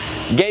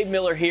Gabe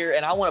Miller here,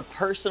 and I want to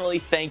personally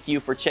thank you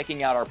for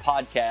checking out our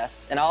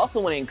podcast. And I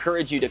also want to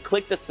encourage you to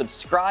click the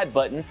subscribe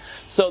button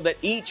so that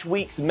each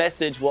week's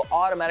message will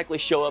automatically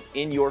show up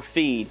in your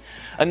feed.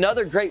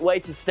 Another great way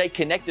to stay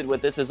connected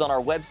with us is on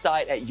our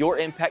website at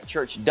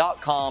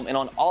yourimpactchurch.com and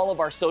on all of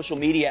our social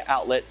media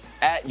outlets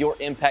at Your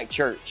Impact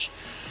Church.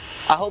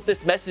 I hope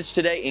this message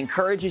today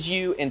encourages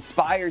you,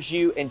 inspires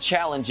you, and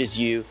challenges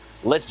you.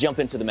 Let's jump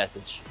into the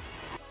message.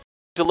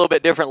 A little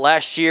bit different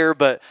last year,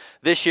 but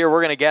this year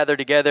we're going to gather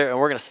together and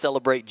we're going to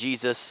celebrate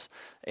Jesus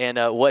and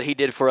what he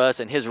did for us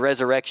and his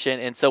resurrection.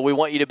 And so we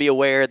want you to be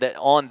aware that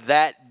on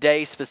that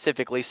day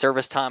specifically,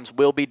 service times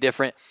will be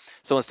different.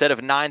 So instead of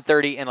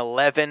 9:30 and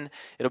 11,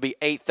 it'll be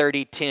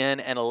 8:30,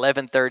 10, and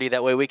 11:30.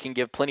 That way we can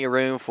give plenty of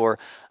room for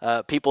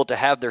people to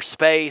have their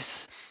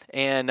space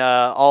and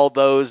all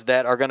those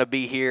that are going to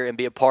be here and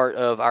be a part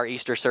of our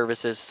Easter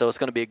services. So it's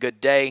going to be a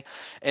good day.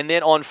 And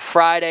then on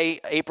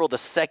Friday, April the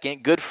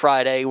 2nd, Good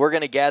Friday, we're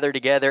going to gather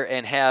together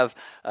and have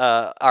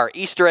our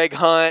Easter egg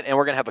hunt, and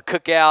we're going to have a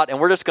cookout, and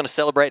we're just going to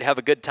celebrate, have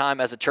a good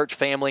time as a church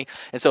family.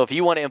 And so if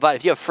you want to invite,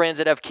 if you have friends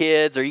that have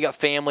kids or you got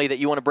family that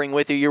you want to bring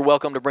with you, you're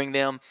welcome to bring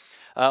them.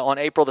 On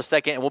April the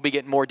 2nd, and we'll be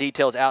getting more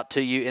details out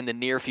to you in the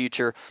near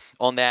future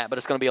on that, but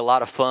it's going to be a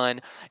lot of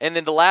fun. And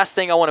then the last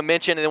thing I want to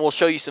mention, and then we'll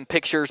show you some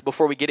pictures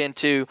before we get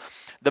into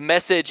the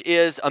message,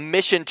 is a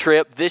mission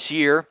trip this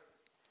year.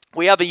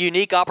 We have a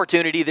unique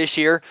opportunity this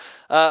year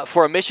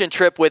for a mission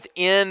trip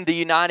within the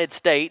United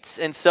States.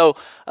 And so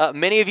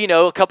many of you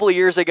know, a couple of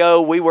years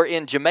ago, we were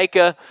in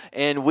Jamaica,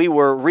 and we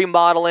were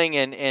remodeling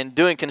and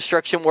doing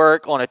construction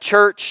work on a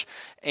church.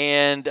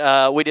 And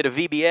we did a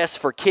VBS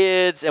for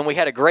kids, and we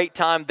had a great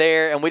time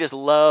there, and we just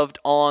loved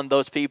on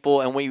those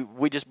people, and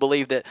we just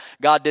believe that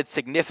God did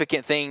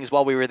significant things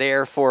while we were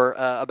there for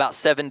about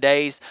 7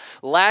 days.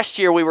 Last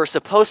year, we were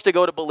supposed to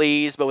go to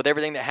Belize, but with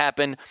everything that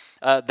happened,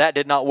 that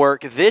did not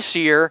work. This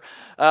year,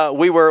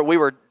 we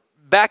were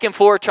back and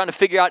forth trying to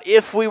figure out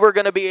if we were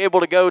going to be able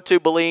to go to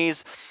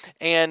Belize.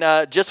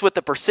 And just with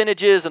the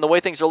percentages and the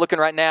way things are looking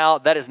right now,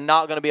 that is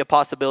not going to be a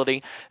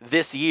possibility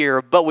this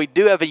year. But we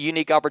do have a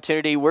unique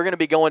opportunity. We're going to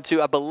be going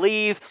to, I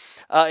believe,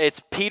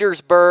 it's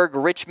Petersburg,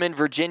 Richmond,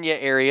 Virginia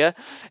area.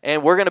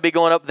 And we're going to be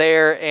going up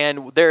there,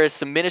 and there is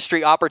some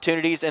ministry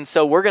opportunities. And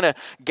so we're going to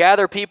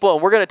gather people,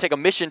 and we're going to take a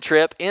mission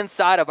trip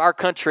inside of our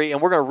country,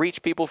 and we're going to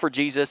reach people for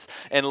Jesus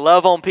and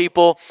love on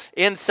people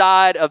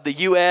inside of the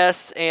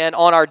U.S. And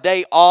on our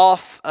day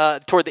off,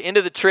 toward the end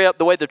of the trip,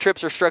 the way the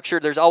trips are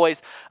structured, there's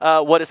always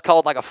what is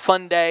called like a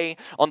fun day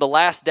on the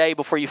last day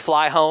before you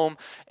fly home.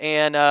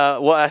 And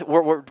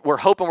we're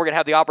hoping we're going to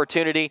have the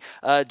opportunity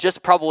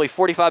just probably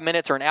 45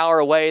 minutes or an hour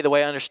away. The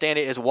way I understand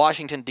it is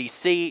Washington,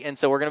 D.C. And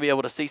so we're going to be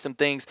able to see some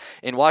things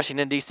in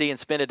Washington, D.C. and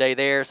spend a day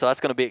there. So that's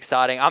going to be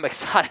exciting. I'm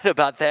excited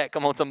about that.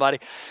 Come on, somebody.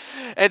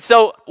 And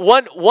so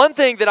one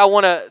thing that I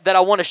want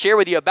to share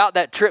with you about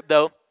that trip,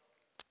 though,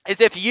 is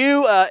if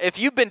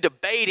you've been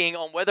debating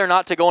on whether or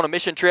not to go on a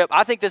mission trip,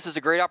 I think this is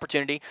a great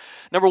opportunity.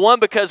 Number one,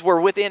 because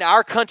we're within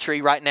our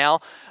country right now,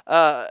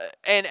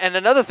 and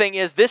another thing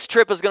is this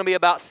trip is going to be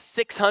about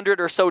 $600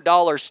 or so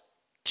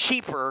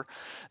cheaper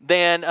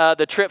than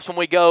the trips when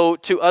we go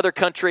to other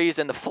countries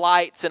and the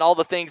flights and all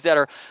the things that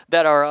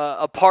are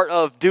a part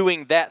of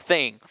doing that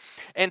thing.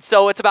 And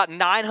so it's about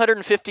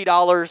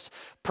 $950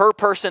 per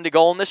person to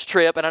go on this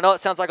trip. And I know it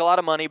sounds like a lot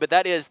of money, but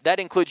that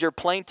includes your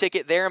plane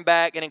ticket there and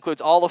back. It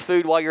includes all the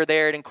food while you're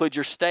there. It includes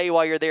your stay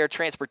while you're there,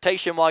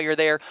 transportation while you're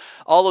there,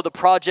 all of the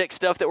project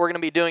stuff that we're going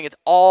to be doing. It's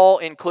all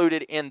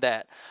included in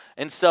that.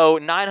 And so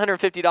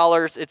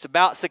 $950, it's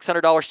about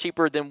 $600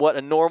 cheaper than what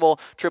a normal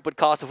trip would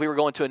cost if we were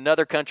going to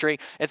another country.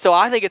 And so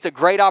I think it's a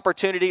great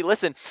opportunity.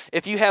 Listen,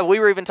 we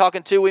were even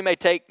talking to, we may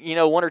take,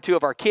 one or two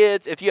of our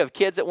kids. If you have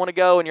kids that want to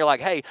go and you're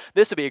like, hey,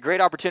 this would be a great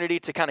opportunity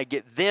to kind of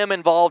get them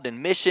involved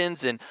in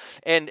missions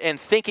and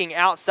thinking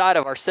outside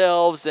of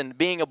ourselves and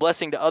being a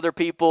blessing to other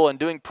people and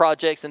doing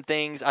projects and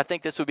things, I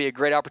think this would be a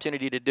great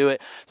opportunity to do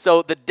it.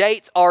 So the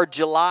dates are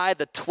July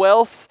the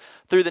 12th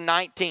through the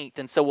 19th.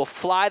 And so we'll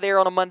fly there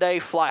on a Monday,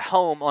 fly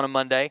home on a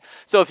Monday.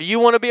 So if you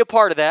want to be a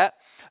part of that,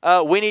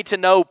 we need to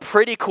know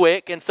pretty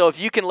quick. And so if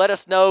you can let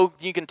us know,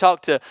 you can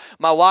talk to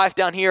my wife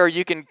down here, or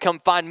you can come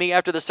find me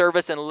after the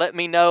service and let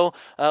me know,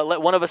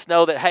 let one of us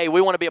know that, hey, we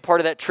want to be a part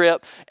of that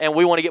trip and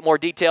we want to get more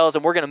details.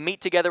 And we're going to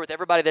meet together with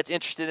everybody that's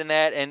interested in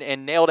that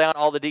and nail down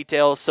all the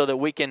details so that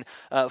we can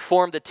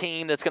form the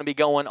team that's going to be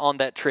going on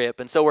that trip.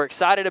 And so we're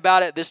excited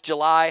about it this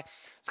July.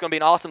 It's going to be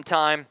an awesome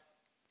time.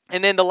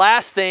 And then the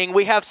last thing,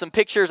 we have some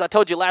pictures. I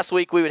told you last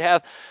week we would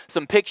have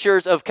some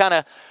pictures of kind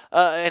of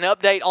an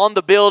update on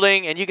the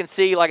building. And you can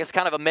see like it's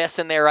kind of a mess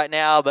in there right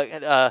now.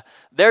 But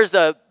there's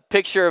a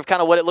picture of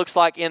kind of what it looks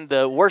like in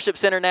the worship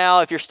center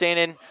now. If you're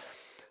standing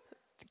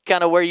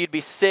kind of where you'd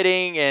be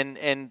sitting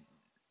and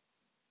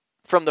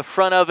from the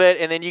front of it.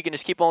 And then you can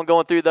just keep on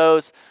going through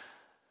those.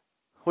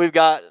 We've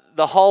got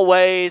the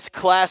hallways,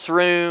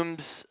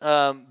 classrooms,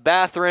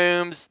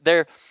 bathrooms.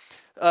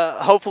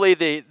 hopefully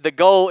the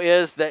goal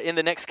is that in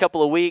the next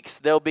couple of weeks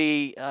they'll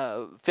be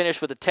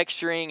finished with the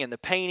texturing and the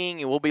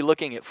painting, and we'll be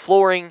looking at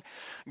flooring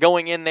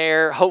going in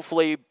there,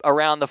 hopefully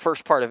around the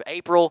first part of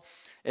April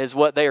is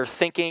what they are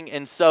thinking.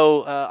 And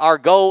so our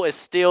goal is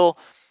still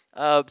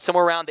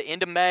somewhere around the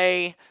end of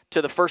May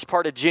to the first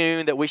part of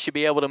June that we should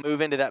be able to move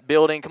into that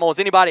building. Come on, is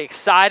anybody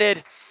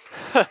excited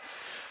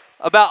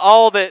about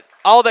all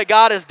that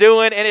God is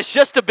doing? And it's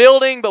just a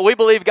building, but we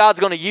believe God's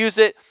going to use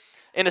it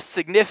in a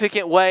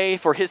significant way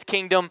for His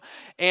kingdom,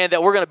 and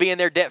that we're going to be in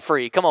there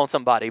debt-free. Come on,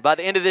 somebody. By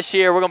the end of this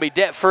year, we're going to be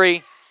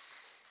debt-free,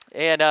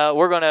 and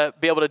we're going to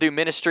be able to do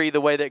ministry the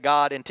way that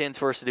God intends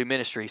for us to do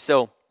ministry.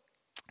 So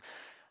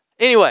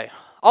anyway,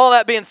 all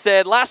that being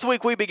said, last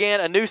week we began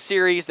a new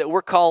series that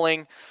we're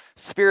calling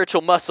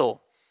Spiritual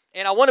Muscle.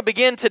 And I want to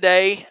begin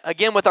today,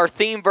 again, with our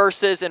theme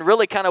verses and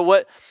really kind of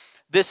what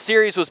this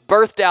series was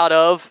birthed out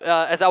of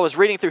as I was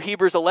reading through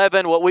Hebrews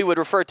 11, what we would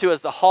refer to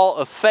as the Hall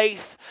of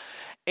Faith.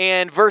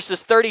 And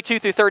verses 32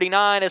 through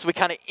 39, as we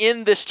kind of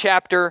end this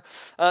chapter,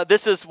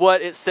 this is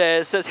what it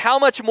says. It says, "How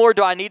much more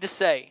do I need to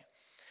say?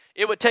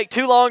 It would take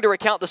too long to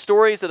recount the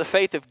stories of the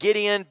faith of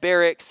Gideon,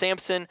 Barak,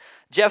 Samson,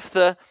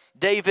 Jephthah,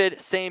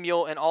 David,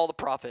 Samuel, and all the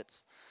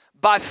prophets.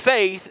 By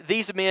faith,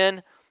 these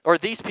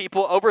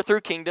people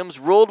overthrew kingdoms,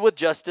 ruled with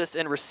justice,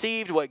 and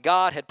received what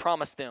God had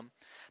promised them.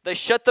 They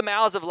shut the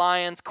mouths of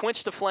lions,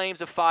 quenched the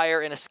flames of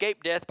fire, and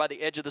escaped death by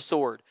the edge of the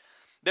sword.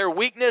 Their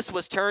weakness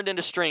was turned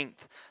into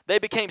strength. They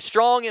became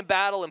strong in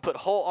battle and put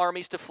whole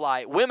armies to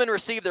flight. Women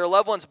received their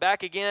loved ones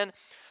back again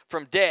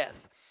from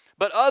death.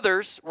 But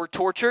others were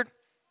tortured,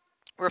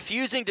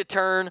 refusing to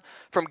turn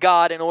from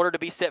God in order to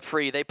be set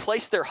free. They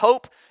placed their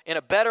hope in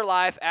a better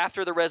life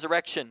after the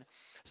resurrection.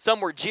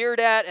 Some were jeered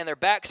at, and their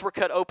backs were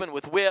cut open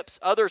with whips.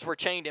 Others were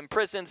chained in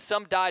prison.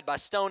 Some died by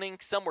stoning.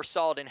 Some were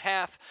sawed in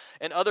half,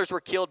 and others were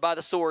killed by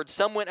the sword.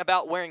 Some went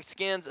about wearing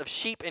skins of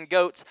sheep and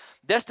goats,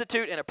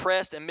 destitute and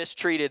oppressed and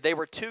mistreated. They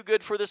were too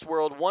good for this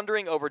world,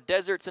 wandering over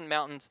deserts and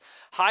mountains,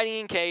 hiding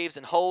in caves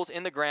and holes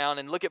in the ground."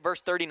 And look at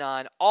verse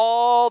 39.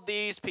 "All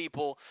these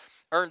people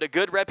earned a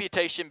good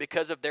reputation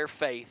because of their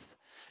faith,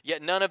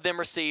 yet none of them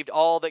received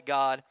all that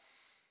God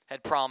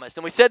had promised."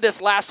 And we said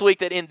this last week,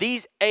 that in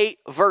these 8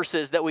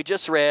 verses that we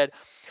just read,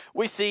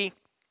 we see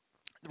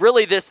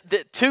really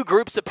the 2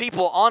 groups of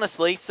people,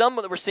 honestly. Some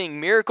that were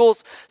seeing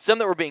miracles, some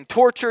that were being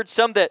tortured,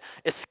 some that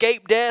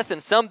escaped death,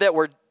 and some that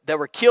were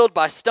killed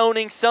by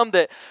stoning, some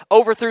that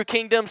overthrew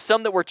kingdoms,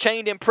 some that were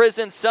chained in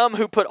prison, some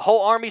who put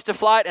whole armies to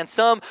flight, and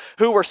some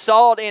who were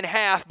sawed in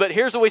half. But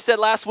here's what we said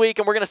last week,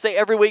 and we're going to say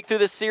every week through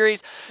this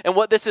series, and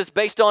what this is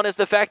based on is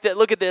the fact that,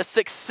 look at this,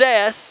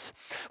 success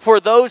for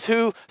those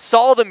who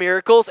saw the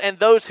miracles and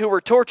those who were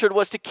tortured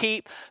was to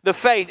keep the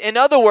faith. In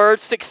other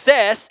words,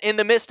 success in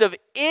the midst of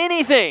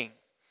anything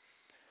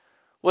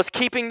was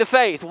keeping the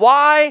faith.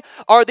 Why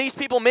are these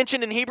people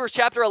mentioned in Hebrews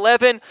chapter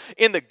 11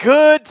 in the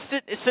good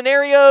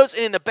scenarios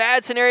and in the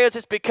bad scenarios?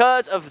 It's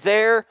because of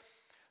their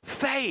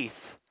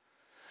faith.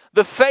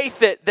 The faith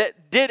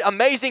that did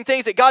amazing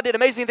things, that God did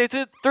amazing things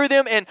through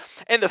them, and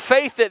the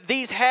faith that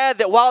these had,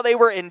 that while they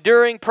were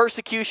enduring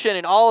persecution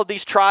and all of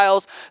these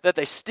trials, that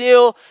they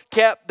still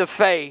kept the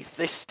faith.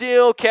 They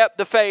still kept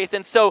the faith.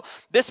 And so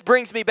this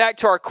brings me back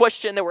to our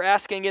question that we're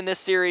asking in this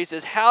series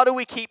is, how do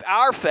we keep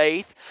our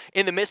faith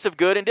in the midst of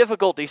good and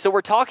difficulty? So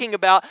we're talking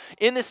about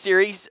in this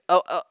series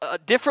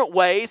different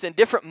ways and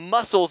different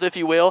muscles, if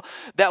you will,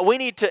 that we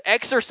need to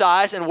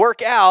exercise and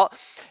work out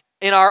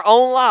in our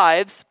own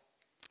lives,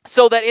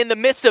 so that in the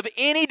midst of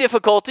any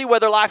difficulty,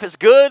 whether life is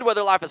good,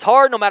 whether life is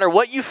hard, no matter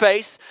what you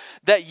face,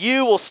 that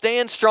you will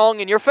stand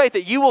strong in your faith,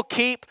 that you will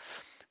keep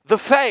the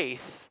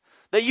faith,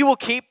 that you will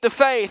keep the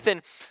faith.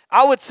 And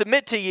I would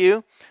submit to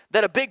you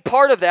that a big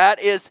part of that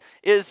is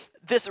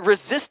this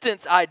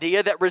resistance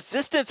idea, that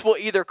resistance will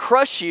either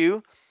crush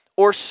you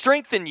or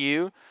strengthen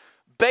you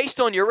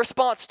based on your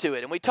response to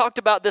it. And we talked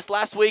about this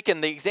last week in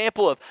the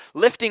example of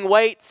lifting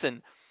weights,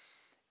 and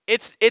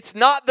it's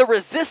not the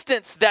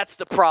resistance that's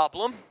the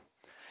problem.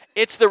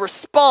 It's the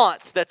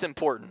response that's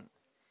important.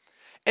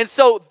 And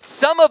so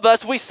some of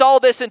us, we saw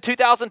this in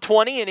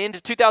 2020 and into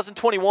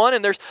 2021,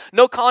 and there's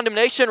no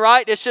condemnation,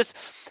 right? It's just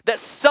that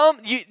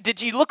did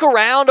you look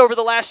around over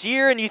the last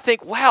year and you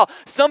think, wow,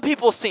 some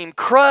people seem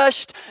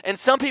crushed and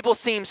some people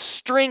seem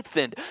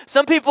strengthened.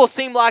 Some people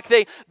seem like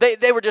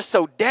they were just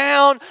so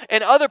down,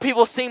 and other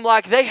people seem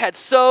like they had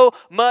so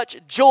much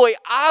joy.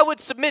 I would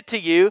submit to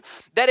you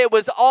that it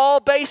was all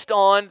based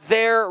on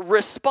their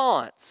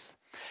response.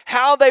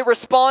 How they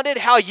responded,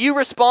 how you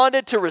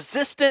responded to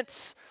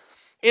resistance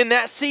in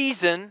that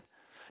season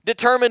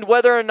determined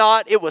whether or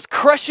not it was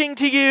crushing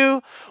to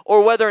you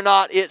or whether or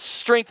not it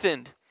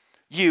strengthened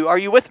you. Are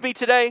you with me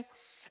today?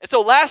 And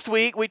so last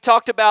week we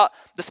talked about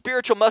the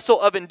spiritual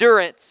muscle of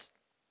endurance.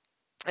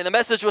 And the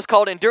message was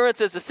called Endurance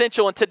is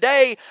Essential. And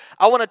today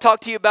I want to talk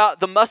to you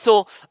about the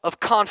muscle of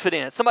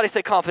confidence. Somebody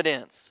say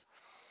confidence.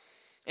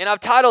 And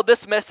I've titled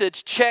this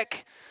message,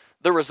 Check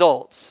the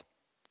Results.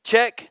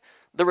 Check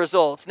the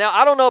results. Now,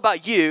 I don't know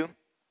about you.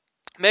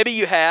 Maybe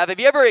you have. Have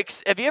you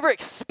ever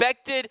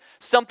expected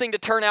something to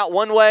turn out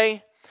one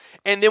way,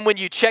 and then when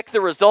you check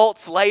the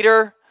results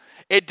later,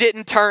 it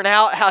didn't turn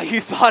out how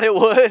you thought it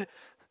would,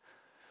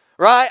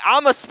 right?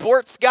 I'm a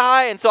sports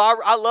guy, and so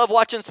I love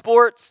watching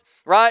sports,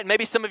 right?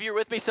 Maybe some of you are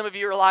with me. Some of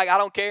you are like, I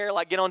don't care,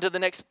 like get on to the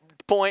next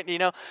point,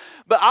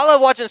 But I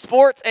love watching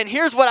sports, and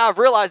here's what I've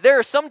realized.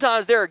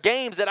 Sometimes there are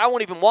games that I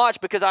won't even watch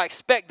because I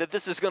expect that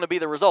this is going to be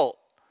the result,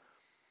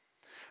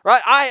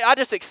 right? I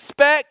just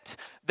expect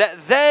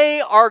that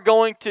they are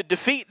going to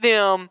defeat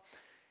them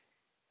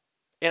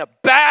in a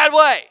bad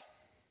way.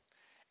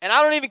 And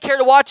I don't even care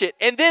to watch it.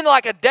 And then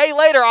like a day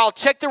later, I'll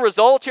check the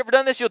results. You ever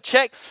done this? You'll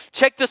check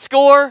the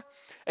score,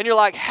 and you're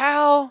like,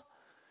 how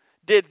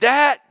did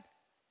that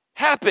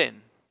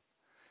happen?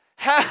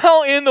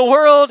 How in the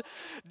world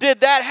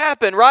did that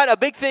happen, right? A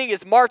big thing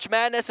is March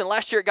Madness, and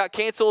last year it got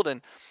canceled,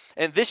 and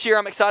this year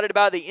I'm excited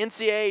about the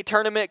NCAA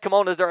tournament. Come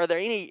on, are there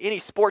any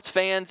sports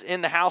fans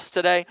in the house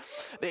today?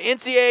 The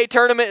NCAA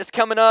tournament is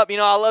coming up.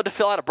 I love to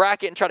fill out a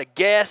bracket and try to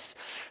guess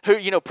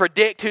who,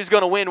 predict who's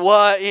going to win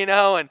what,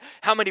 and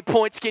how many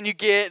points can you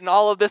get and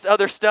all of this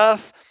other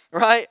stuff,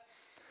 right?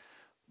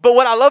 But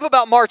what I love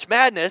about March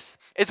Madness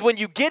is when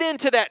you get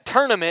into that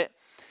tournament,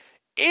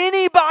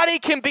 anybody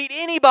can beat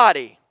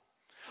anybody.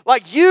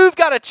 Like, you've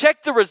got to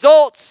check the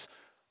results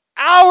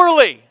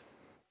hourly.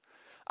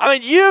 I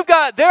mean,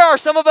 there are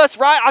some of us,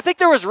 right? I think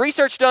there was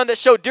research done that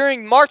showed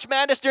during March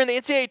Madness, during the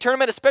NCAA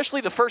tournament,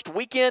 especially the first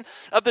weekend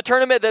of the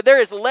tournament, that there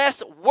is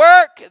less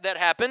work that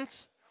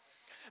happens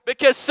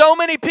because so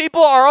many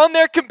people are on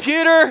their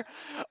computer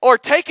or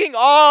taking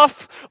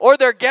off or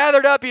they're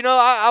gathered up.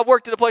 I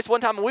worked at a place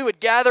one time and we would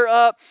gather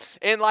up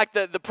in like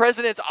the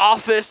president's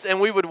office and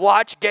we would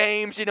watch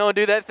games, and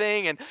do that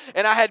thing. And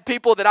I had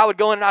people that I would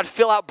go in and I'd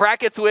fill out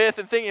brackets with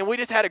and we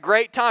just had a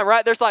great time,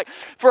 right? There's like,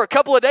 for a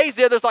couple of days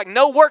there's like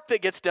no work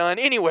that gets done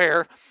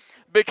anywhere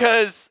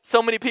because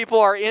so many people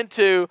are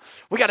into,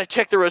 we got to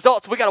check the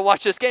results. We got to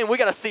watch this game. We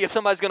got to see if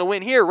somebody's going to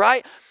win here,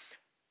 right?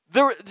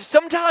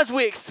 Sometimes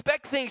we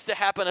expect things to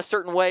happen a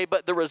certain way,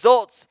 but the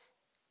results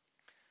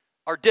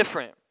are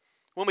different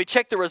when we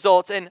check the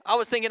results. And I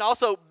was thinking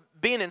also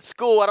being in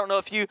school, I don't know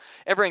if you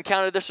ever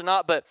encountered this or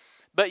not, but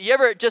you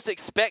ever just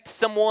expect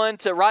someone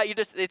to write,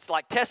 it's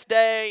like test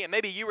day, and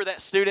maybe you were that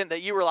student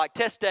that you were like,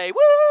 test day,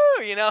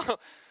 woo, No,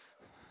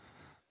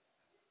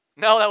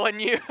 that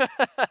wasn't you.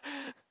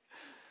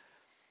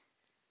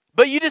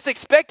 But you just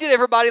expected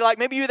everybody, like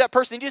maybe you're that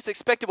person, you just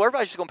expected, well,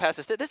 everybody's just going to pass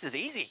this. This is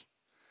easy.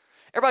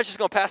 Everybody's just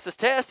going to pass this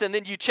test, and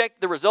then you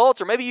check the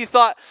results. Or maybe you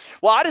thought,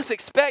 well, I just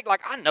expect,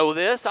 like, I know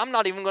this. I'm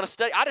not even going to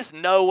study. I just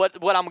know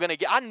what I'm going to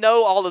get. I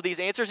know all of these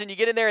answers, and you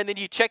get in there, and then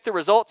you check the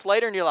results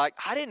later, and you're like,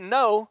 I didn't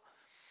know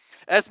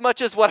as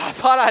much as what I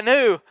thought I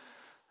knew,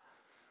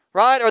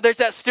 right? Or there's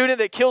that student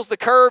that kills the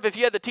curve if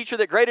you had the teacher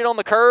that graded on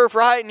the curve,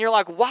 right? And you're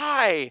like,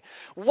 why?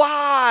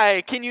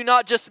 Why can you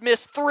not just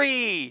miss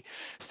 3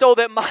 so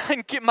that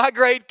my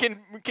grade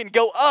can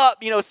go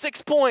up,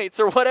 6 points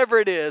or whatever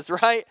it is,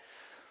 right?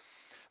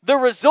 The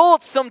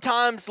results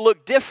sometimes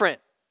look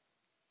different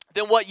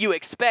than what you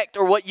expect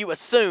or what you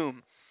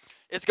assume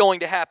is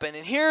going to happen.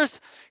 And here's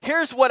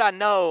what I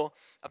know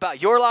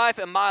about your life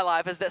and my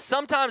life is that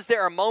sometimes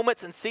there are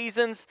moments and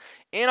seasons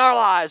in our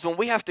lives when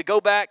we have to go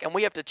back and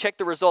we have to check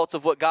the results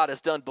of what God has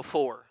done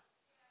before.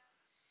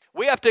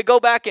 We have to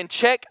go back and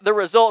check the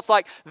results.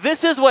 Like,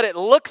 this is what it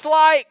looks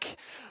like,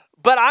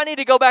 but I need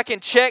to go back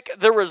and check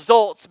the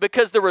results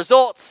because the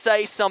results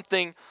say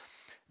something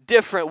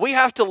different. We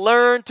have to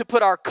learn to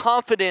put our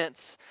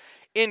confidence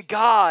in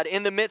God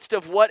in the midst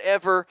of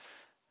whatever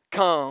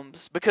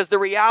comes, because the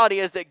reality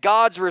is that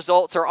God's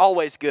results are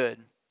always good.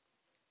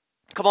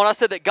 Come on, I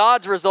said that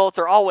God's results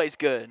are always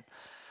good.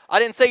 I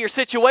didn't say your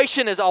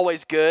situation is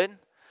always good.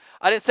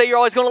 I didn't say you're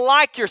always going to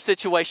like your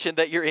situation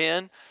that you're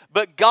in,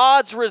 but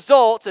God's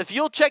results, if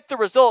you'll check the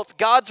results,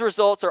 God's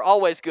results are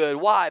always good.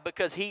 Why?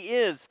 Because He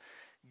is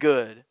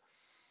good.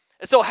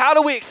 And so how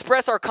do we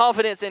express our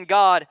confidence in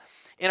God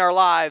in our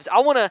lives? I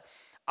want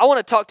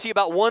to talk to you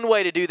about one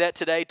way to do that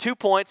today, 2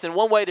 points, and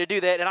one way to do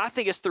that, and I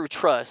think it's through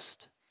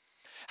trust.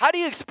 How do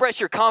you express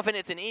your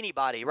confidence in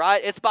anybody,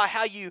 right? It's by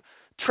how you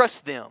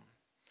trust them.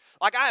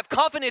 Like, I have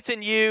confidence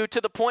in you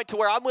to the point to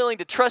where I'm willing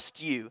to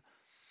trust you.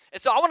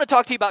 And so I want to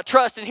talk to you about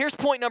trust, and here's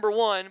point number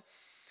 1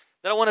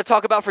 that I want to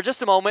talk about for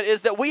just a moment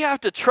is that we have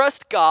to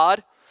trust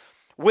God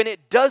when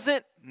it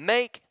doesn't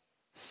make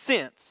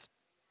sense.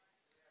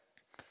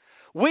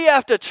 We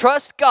have to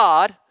trust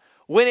God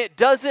when it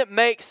doesn't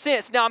make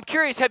sense. Now, I'm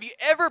curious, have you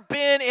ever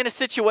been in a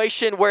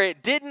situation where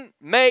it didn't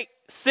make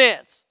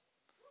sense?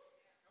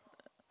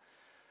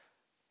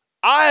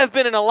 I have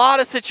been in a lot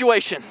of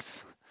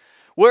situations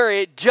where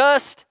it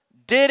just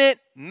didn't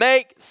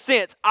make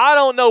sense. I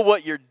don't know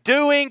what you're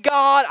doing,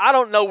 God. I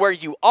don't know where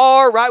you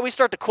are, right? We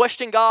start to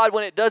question God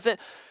when it doesn't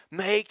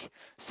make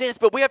sense,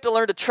 but we have to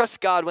learn to trust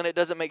God when it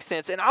doesn't make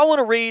sense. And I want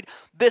to read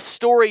this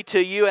story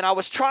to you, and I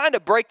was trying to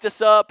break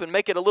this up and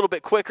make it a little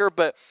bit quicker,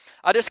 but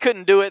I just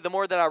couldn't do it. The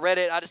more that I read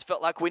it, I just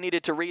felt like we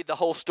needed to read the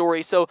whole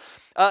story. So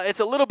it's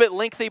a little bit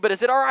lengthy, but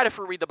is it all right if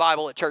we read the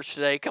Bible at church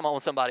today? Come on,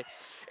 somebody.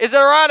 Is it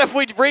all right if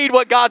we read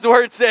what God's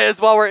Word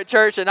says while we're at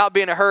church and not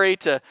be in a hurry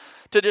to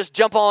to just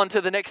jump on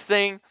to the next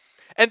thing.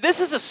 And this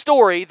is a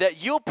story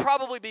that you'll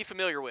probably be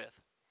familiar with.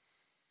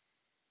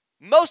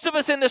 Most of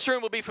us in this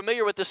room will be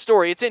familiar with this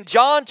story. It's in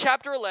John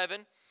chapter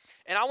 11,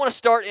 and I want to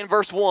start in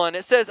verse 1.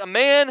 It says, a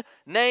man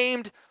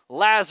named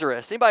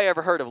Lazarus. Anybody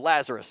ever heard of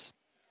Lazarus?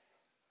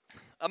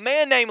 A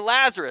man named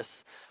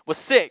Lazarus was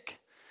sick.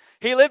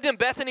 He lived in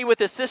Bethany with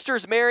his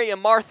sisters Mary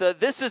and Martha.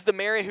 This is the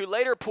Mary who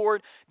later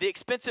poured the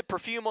expensive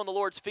perfume on the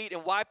Lord's feet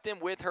and wiped them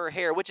with her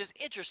hair, which is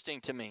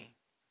interesting to me.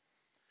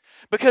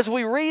 Because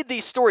we read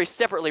these stories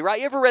separately, right?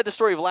 You ever read the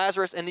story of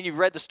Lazarus, and then you've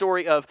read the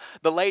story of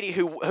the lady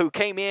who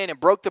came in and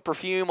broke the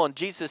perfume on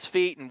Jesus'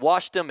 feet and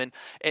washed them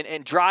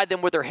and dried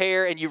them with her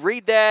hair, and you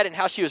read that and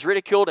how she was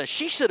ridiculed, and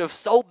she should have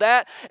sold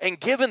that and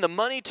given the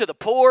money to the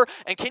poor,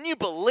 and can you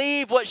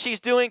believe what she's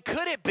doing?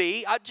 Could it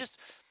be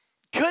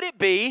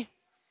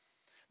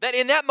that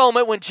in that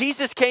moment when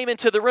Jesus came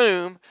into the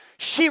room,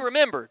 she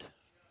remembered?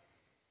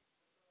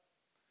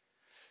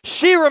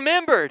 She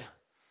remembered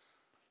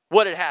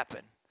what had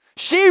happened.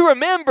 She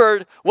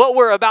remembered what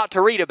we're about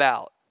to read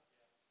about.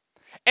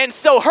 And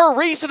so her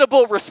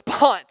reasonable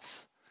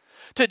response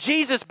to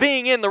Jesus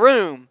being in the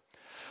room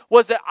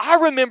was that I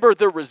remember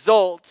the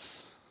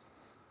results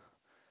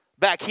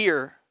back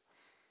here.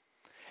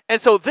 And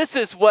so this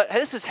is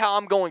how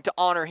I'm going to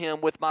honor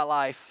him with my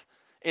life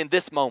in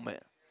this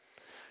moment.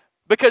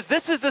 Because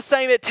this is the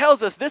same, it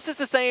tells us, this is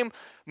the same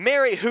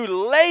Mary who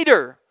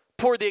later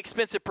poured the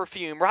expensive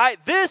perfume,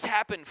 right? This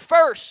happened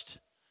first.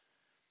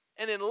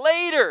 And then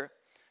later,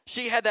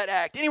 she had that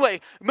act.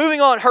 Anyway, moving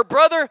on. Her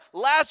brother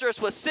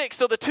Lazarus was sick,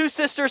 so the two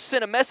sisters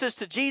sent a message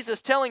to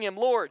Jesus telling him,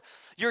 Lord,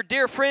 your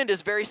dear friend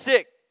is very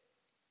sick.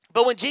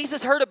 But when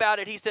Jesus heard about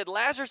it, he said,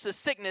 Lazarus'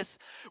 sickness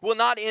will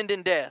not end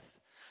in death.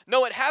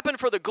 No, it happened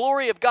for the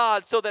glory of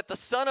God, so that the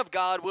Son of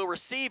God will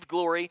receive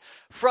glory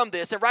from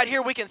this. And right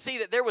here we can see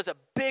that there was a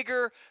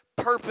bigger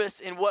purpose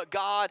in what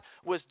God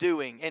was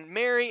doing. And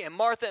Mary and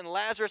Martha and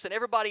Lazarus and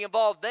everybody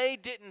involved, they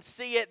didn't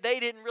see it. They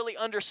didn't really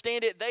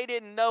understand it. They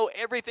didn't know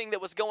everything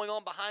that was going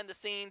on behind the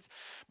scenes.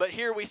 But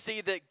here we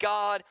see that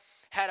God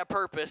had a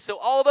purpose. So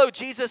although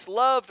Jesus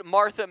loved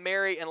Martha,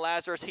 Mary, and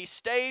Lazarus, he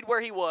stayed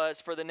where he was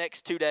for the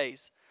next 2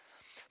 days.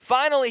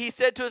 Finally, he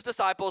said to his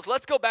disciples,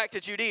 let's go back to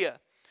Judea.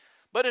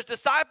 But his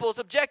disciples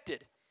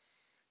objected.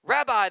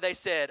 Rabbi, they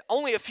said,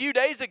 only a few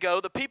days ago,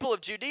 the people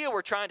of Judea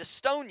were trying to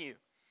stone you.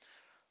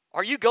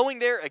 Are you going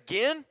there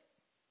again?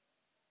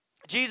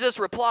 Jesus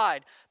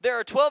replied, there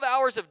are 12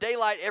 hours of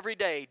daylight every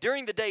day.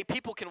 During the day,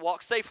 people can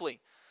walk safely.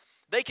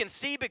 They can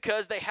see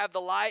because they have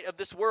the light of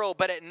this world,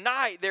 but at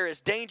night there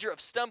is danger of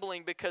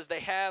stumbling because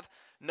they have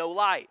no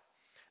light.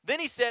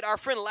 Then he said, our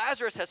friend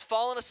Lazarus has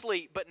fallen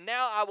asleep, but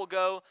now I will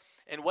go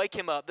and wake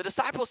him up. The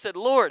disciples said,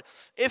 Lord,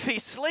 if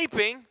he's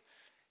sleeping,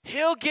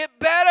 he'll get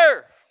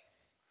better.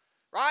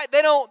 Right?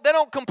 They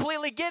don't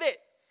completely get it.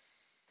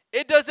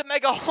 It doesn't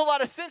make a whole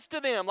lot of sense to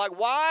them. Like,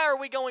 why are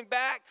we going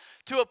back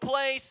to a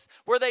place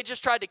where they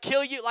just tried to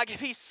kill you? Like, if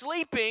he's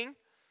sleeping,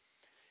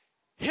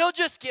 he'll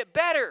just get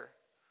better.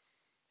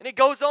 And it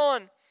goes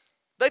on.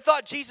 They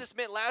thought Jesus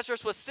meant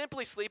Lazarus was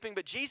simply sleeping,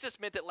 but Jesus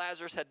meant that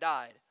Lazarus had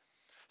died.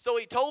 So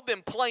he told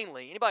them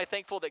plainly. Anybody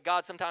thankful that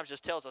God sometimes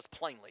just tells us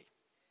plainly?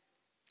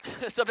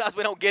 Sometimes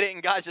we don't get it,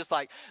 and God's just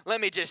like,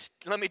 let me just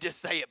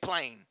say it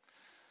plain.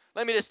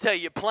 Let me just tell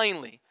you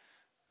plainly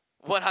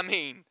what I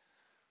mean.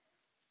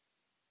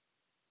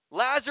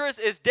 Lazarus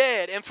is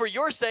dead, and for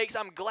your sakes,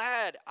 I'm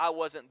glad I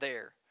wasn't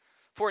there.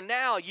 For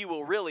now you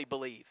will really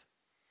believe.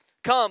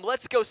 Come,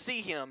 let's go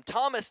see him.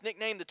 Thomas,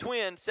 nicknamed the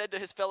twin, said to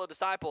his fellow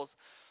disciples,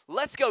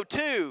 let's go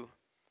too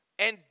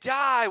and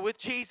die with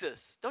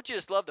Jesus. Don't you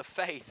just love the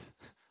faith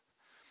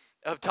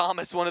of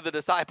Thomas, one of the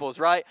disciples,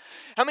 right?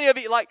 How many of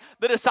you, like,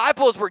 the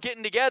disciples were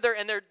getting together,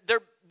 and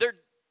they're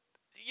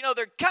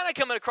kind of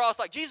coming across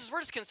like, Jesus,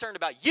 we're just concerned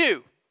about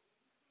you.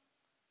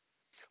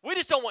 We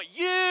just don't want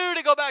you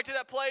to go back to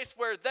that place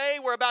where they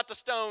were about to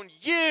stone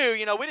you.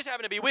 You know, we just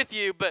happen to be with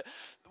you, but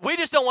we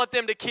just don't want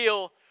them to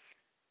kill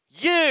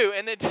you.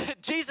 And then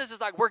Jesus is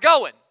like, we're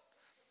going.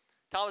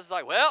 Thomas is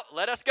like, well,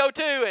 let us go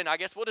too, and I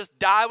guess we'll just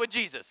die with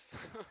Jesus.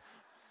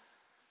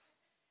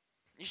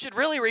 You should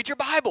really read your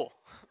Bible.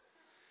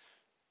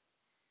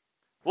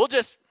 I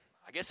guess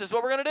this is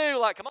what we're going to do.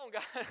 Like, come on,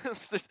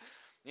 guys. Just,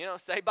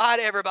 say bye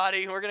to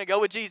everybody. We're going to go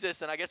with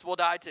Jesus, and I guess we'll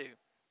die too.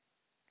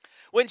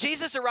 When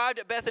Jesus arrived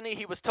at Bethany,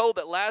 he was told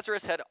that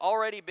Lazarus had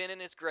already been in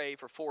his grave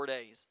for 4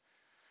 days.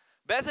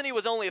 Bethany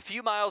was only a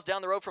few miles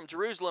down the road from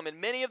Jerusalem, and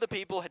many of the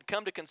people had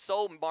come to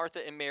console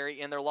Martha and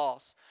Mary in their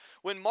loss.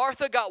 When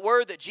Martha got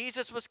word that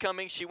Jesus was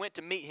coming, she went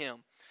to meet him,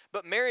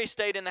 but Mary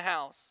stayed in the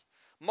house.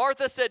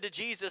 Martha said to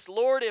Jesus,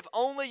 Lord, if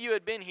only you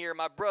had been here,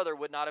 my brother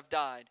would not have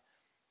died.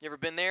 You ever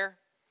been there?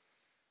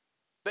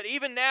 But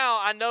even now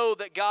I know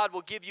that God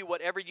will give you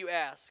whatever you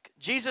ask.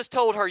 Jesus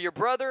told her, your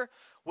brother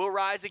will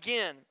rise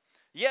again.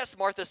 Yes,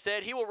 Martha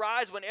said, he will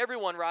rise when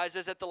everyone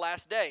rises at the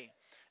last day.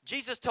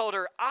 Jesus told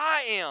her,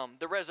 I am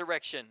the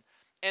resurrection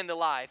and the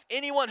life.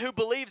 Anyone who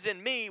believes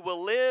in me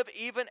will live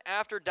even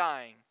after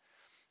dying.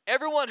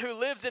 Everyone who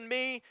lives in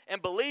me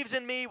and believes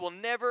in me will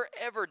never,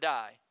 ever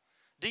die.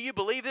 Do you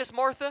believe this,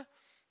 Martha?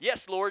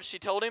 "Yes, Lord," she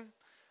told him.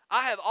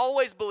 "I have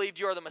always believed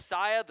you are the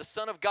Messiah, the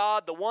Son of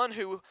God, the one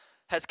who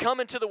has come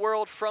into the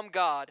world from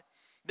God."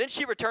 Then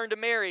she returned to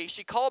Mary.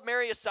 She called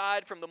Mary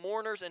aside from the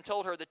mourners and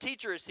told her, "The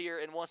teacher is here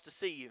and wants to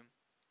see you."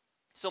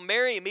 So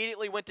Mary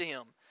immediately went to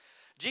him.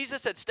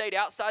 Jesus had stayed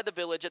outside the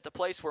village at the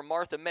place where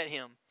Martha met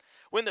him.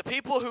 When the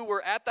people who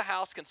were at the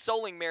house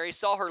consoling Mary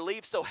saw her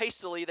leave so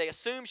hastily, they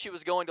assumed she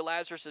was going to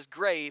Lazarus'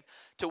 grave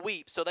to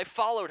weep, so they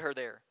followed her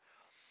there.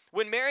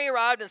 When Mary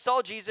arrived and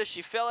saw Jesus,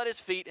 she fell at his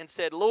feet and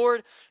said,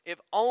 "Lord,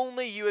 if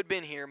only you had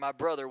been here, my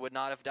brother would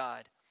not have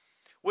died."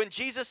 When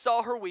Jesus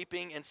saw her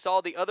weeping and saw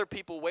the other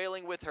people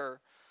wailing with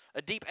her,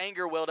 a deep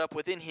anger welled up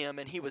within him,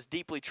 and he was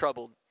deeply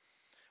troubled.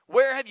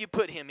 "Where have you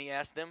put him?" he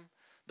asked them.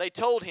 They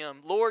told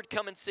him, "Lord,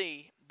 come and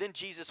see." Then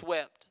Jesus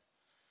wept.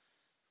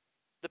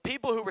 The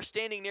people who were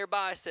standing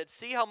nearby said,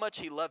 "See how much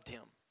he loved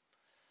him."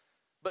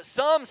 But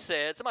some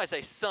said, somebody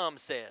say, some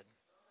said,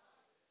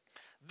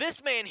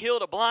 "This man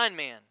healed a blind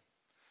man.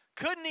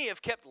 Couldn't he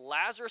have kept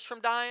Lazarus from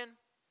dying?"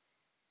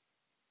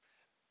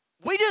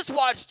 We just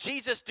watched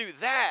Jesus do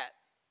that.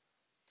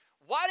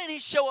 Why didn't he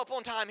show up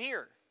on time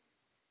here?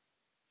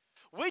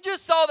 We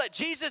just saw that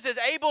Jesus is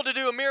able to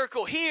do a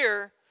miracle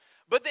here,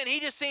 but then he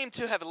just seemed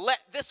to have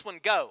let this one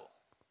go.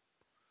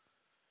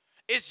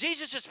 Is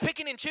Jesus just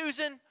picking and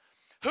choosing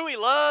who he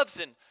loves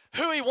and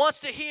who he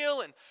wants to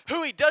heal and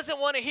who he doesn't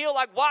want to heal?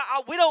 Like,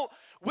 why? We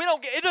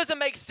don't get, it doesn't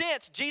make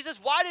sense. Jesus,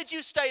 why did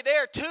you stay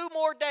there 2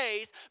 more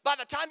days? By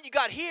the time you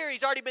got here,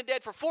 he's already been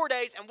dead for 4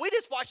 days, and we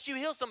just watched you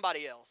heal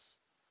somebody else.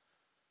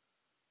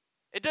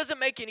 It doesn't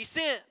make any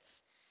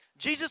sense.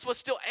 Jesus was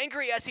still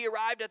angry as he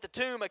arrived at the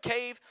tomb, a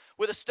cave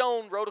with a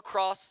stone rolled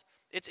across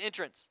its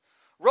entrance.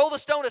 "Roll the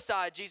stone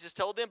aside," Jesus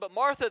told them. But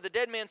Martha, the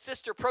dead man's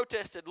sister,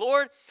 protested,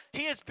 "Lord,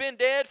 he has been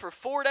dead for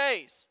 4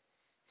 days.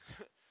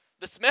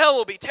 The smell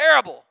will be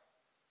terrible.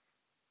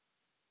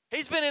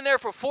 He's been in there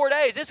for 4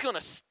 days. It's going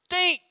to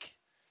stink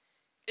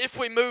if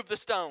we move the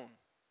stone."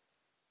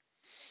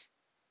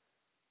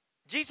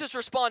 Jesus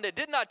responded,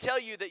 "Didn't I tell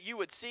you that you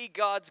would see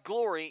God's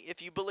glory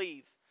if you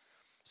believe?"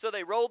 So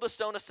they rolled the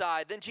stone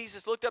aside. Then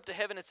Jesus looked up to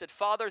heaven and said,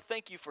 "Father,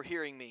 thank you for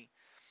hearing me.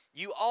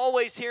 You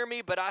always hear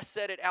me, but I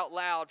said it out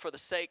loud for the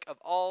sake of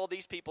all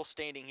these people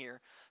standing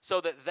here, so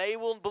that they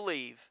will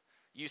believe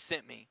you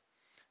sent me."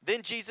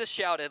 Then Jesus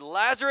shouted,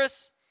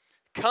 "Lazarus,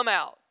 come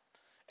out."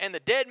 And the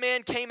dead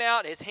man came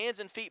out, his hands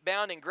and feet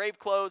bound in grave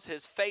clothes,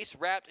 his face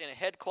wrapped in a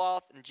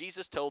headcloth. And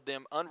Jesus told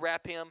them,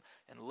 "Unwrap him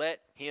and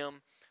let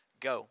him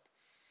go."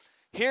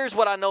 Here's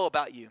what I know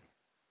about you.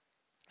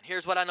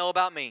 Here's what I know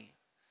about me.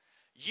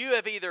 You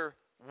have either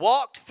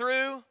walked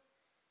through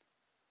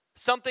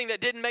something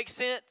that didn't make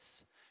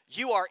sense,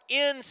 you are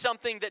in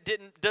something that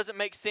doesn't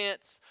make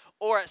sense,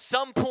 or at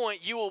some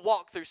point you will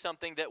walk through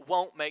something that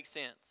won't make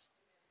sense.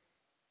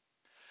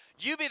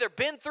 You've either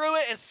been through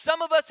it, and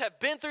some of us have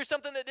been through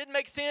something that didn't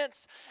make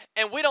sense,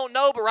 and we don't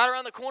know, but right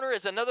around the corner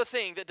is another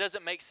thing that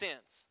doesn't make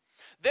sense.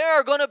 There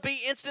are going to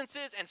be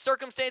instances and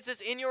circumstances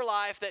in your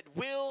life that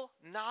will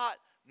not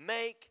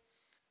make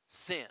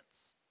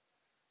sense.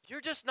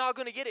 You're just not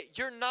going to get it.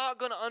 You're not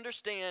going to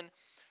understand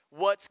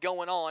what's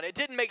going on. It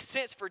didn't make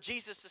sense for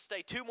Jesus to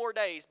stay 2 more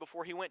days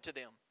before he went to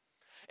them.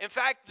 In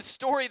fact,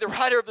 the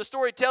writer of the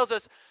story tells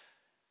us,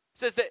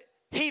 says that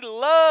he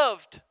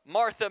loved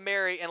Martha,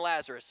 Mary, and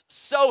Lazarus,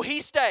 so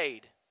he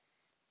stayed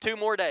 2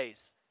 more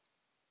days.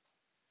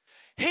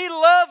 He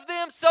loved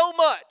them so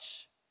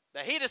much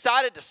that he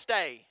decided to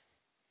stay.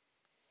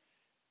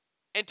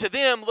 And to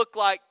them, looked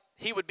like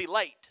he would be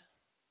late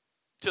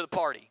to the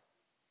party.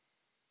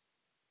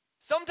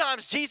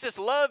 Sometimes Jesus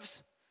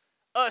loves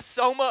us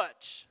so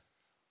much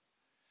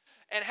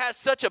and has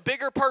such a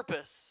bigger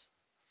purpose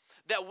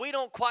that we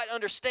don't quite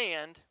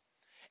understand,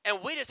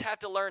 and we just have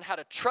to learn how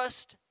to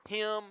trust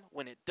him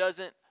when it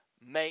doesn't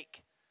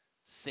make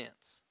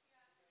sense.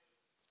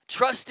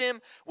 Trust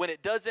him when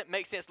it doesn't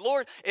make sense.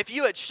 Lord, if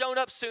you had shown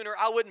up sooner,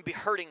 I wouldn't be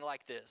hurting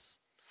like this.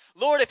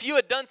 Lord, if you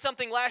had done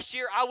something last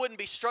year, I wouldn't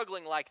be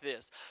struggling like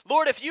this.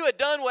 Lord, if you had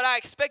done what I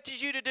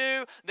expected you to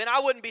do, then I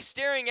wouldn't be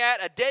staring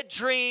at a dead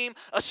dream,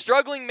 a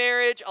struggling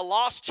marriage, a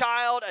lost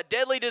child, a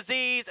deadly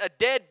disease, a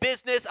dead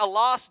business, a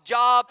lost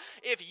job.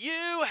 If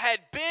you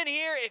had been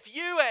here, if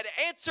you had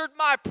answered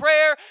my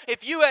prayer,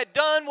 if you had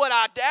done what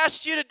I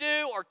asked you to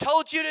do or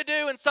told you to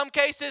do in some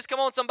cases, come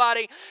on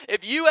somebody,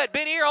 if you had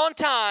been here on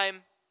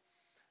time,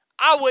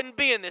 I wouldn't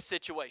be in this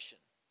situation.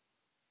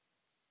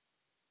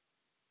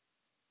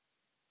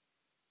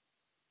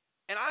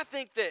 And I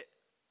think that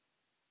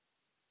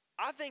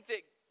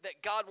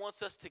God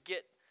wants us to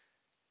get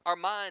our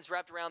minds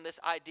wrapped around this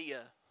idea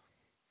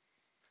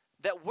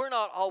that we're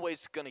not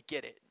always going to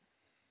get it.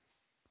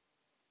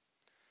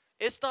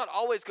 It's not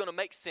always going to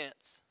make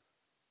sense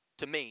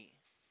to me,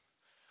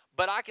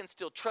 but I can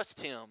still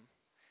trust him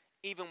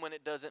even when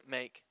it doesn't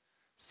make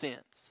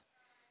sense.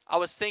 I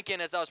was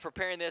thinking as I was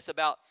preparing this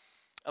about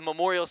a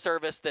memorial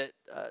service that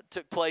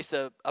took place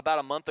about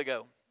a month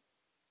ago.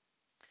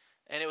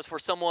 And it was for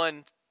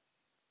someone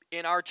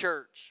in our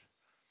church.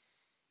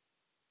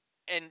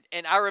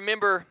 And I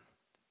remember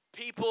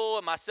people,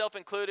 and myself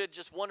included,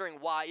 just wondering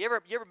why. You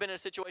ever been in a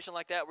situation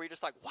like that where you're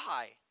just like,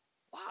 why?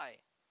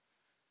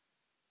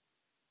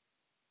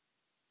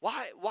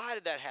 Why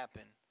did that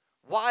happen?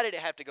 Why did it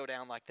have to go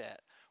down like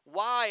that?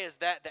 Why is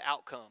that the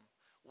outcome?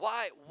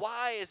 Why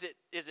is it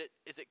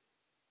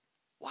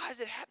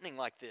happening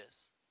like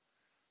this?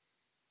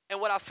 And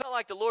what I felt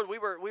like the Lord, we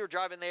were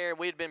driving there, and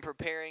we had been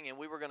preparing, and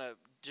we were going to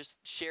just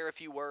share a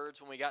few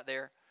words when we got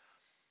there.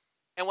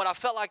 And what I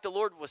felt like the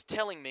Lord was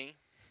telling me,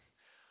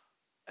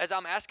 as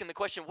I'm asking the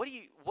question, what do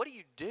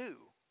you do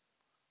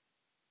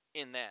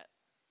in that?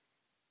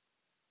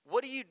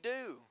 What do you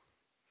do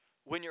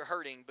when you're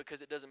hurting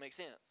because it doesn't make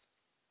sense?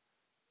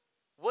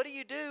 What do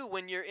you do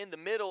when you're in the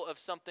middle of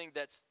something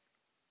that's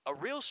a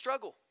real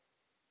struggle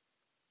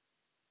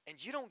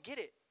and you don't get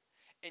it,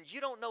 and you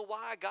don't know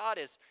why God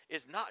is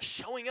not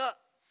showing up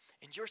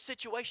in your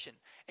situation,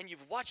 and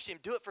you've watched him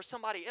do it for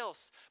somebody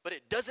else, but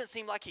it doesn't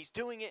seem like he's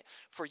doing it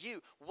for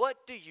you?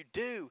 What do you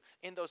do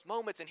in those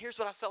moments? And here's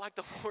what I felt like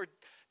the Lord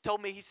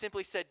told me. He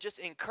simply said, just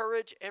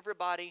encourage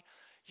everybody.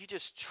 You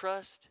just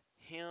trust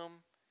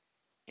him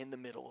in the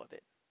middle of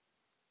it.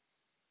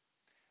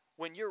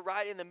 When you're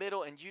right in the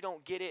middle and you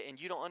don't get it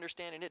and you don't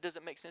understand and it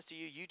doesn't make sense to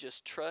you, you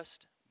just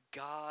trust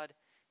God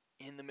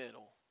in the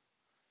middle.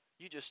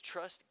 You just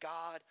trust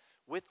God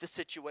with the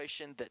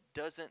situation that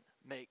doesn't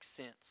make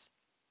sense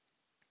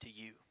to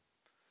you.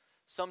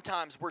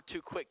 Sometimes we're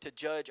too quick to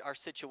judge our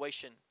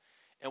situation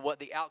and what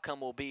the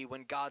outcome will be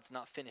when God's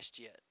not finished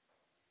yet.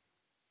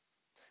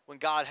 When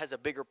God has a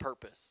bigger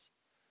purpose.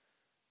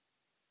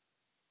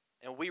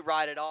 And we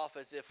write it off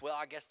as if, well,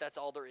 I guess that's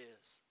all there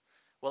is.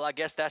 Well, I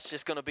guess that's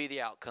just going to be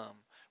the outcome.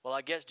 Well,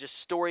 I guess just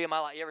story of my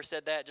life. You ever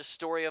said that? Just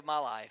story of my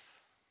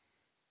life.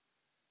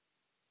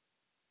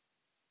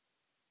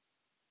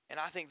 And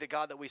I think the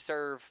God that we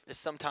serve is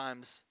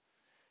sometimes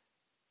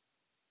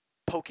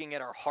poking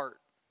at our heart.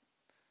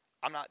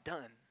 I'm not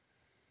done.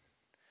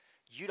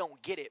 You don't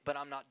get it, but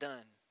I'm not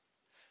done.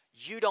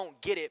 You don't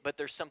get it, but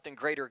there's something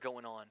greater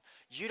going on.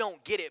 You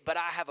don't get it, but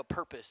I have a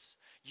purpose.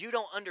 You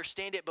don't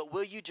understand it, but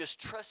will you just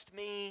trust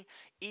me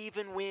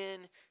even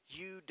when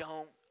you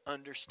don't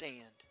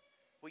understand?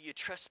 Will you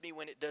trust me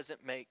when it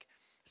doesn't make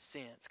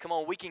sense? Come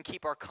on, we can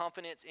keep our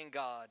confidence in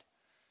God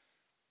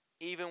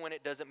even when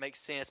it doesn't make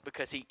sense,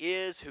 because he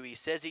is who he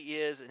says he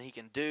is, and he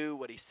can do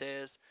what he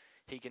says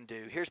he can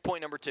do. Here's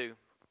point number 2.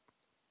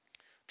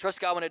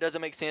 Trust God when it doesn't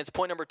make sense.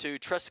 Point number 2,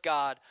 trust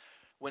God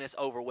when it's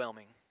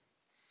overwhelming.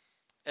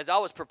 As I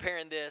was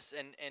preparing this,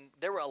 and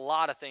there were a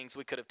lot of things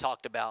we could have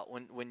talked about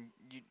when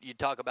you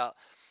talk about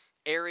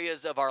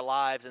areas of our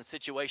lives and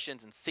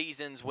situations and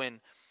seasons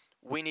when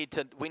we need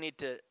to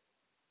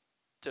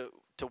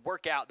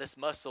work out this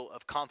muscle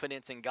of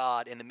confidence in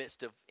God in the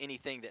midst of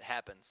anything that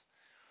happens.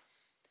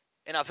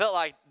 And I felt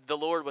like the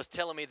Lord was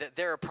telling me that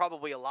there are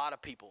probably a lot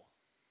of people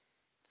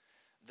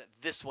that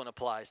this one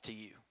applies to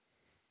you.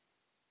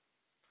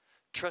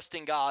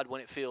 Trusting God when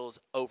it feels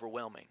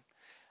overwhelming.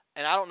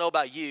 And I don't know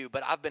about you,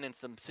 but I've been in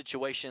some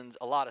situations,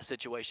 a lot of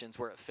situations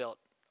where it felt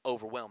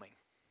overwhelming.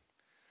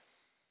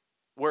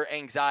 Where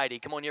anxiety,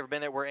 come on, you ever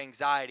been there? Where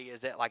anxiety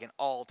is at like an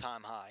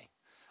all-time high.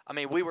 I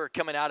mean, we were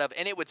coming out of,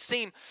 and it would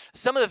seem,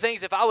 some of the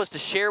things, if I was to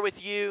share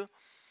with you,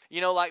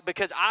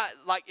 because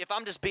if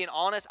I'm just being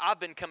honest, I've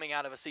been coming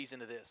out of a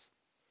season of this.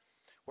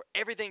 Where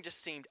everything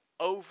just seemed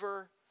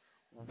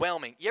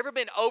overwhelming. You ever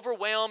been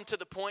overwhelmed to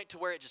the point to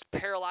where it just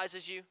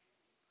paralyzes you?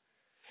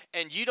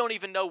 And you don't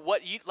even know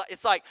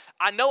it's like,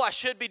 I know I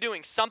should be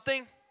doing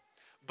something,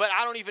 but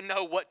I don't even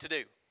know what to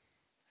do.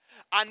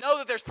 I know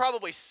that there's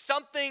probably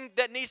something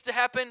that needs to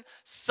happen,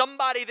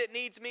 somebody that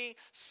needs me,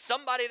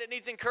 somebody that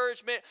needs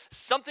encouragement,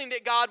 something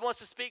that God wants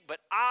to speak, but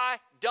I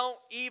don't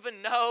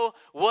even know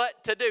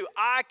what to do.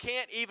 I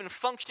can't even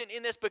function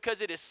in this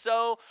because it is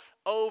so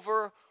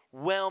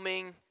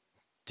overwhelming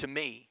to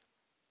me.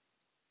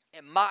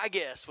 And my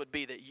guess would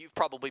be that you've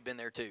probably been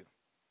there too.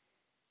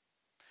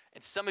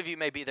 And some of you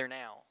may be there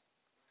now.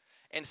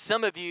 And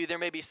some of you, there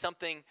may be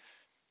something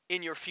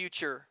in your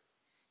future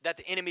that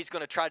the enemy's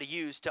going to try to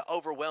use to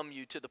overwhelm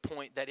you to the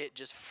point that it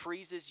just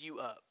freezes you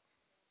up.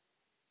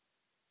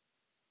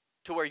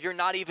 To where you're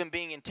not even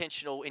being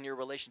intentional in your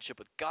relationship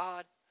with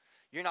God.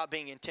 You're not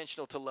being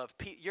intentional to love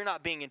people. You're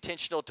not being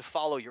intentional to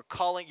follow your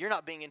calling. You're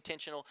not being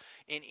intentional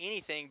in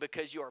anything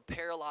because you are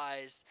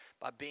paralyzed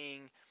by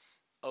being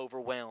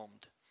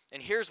overwhelmed.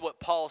 And here's what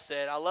Paul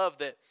said. I love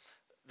that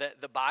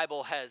the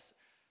Bible has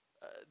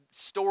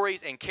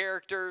stories and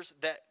characters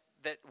that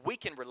we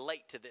can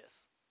relate to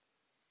this.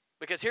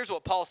 Because here's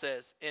what Paul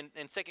says in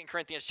 2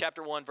 Corinthians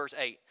chapter 1, verse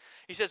 8.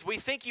 He says, we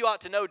think you ought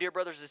to know, dear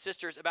brothers and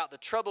sisters, about the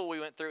trouble we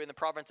went through in the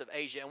province of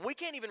Asia. And we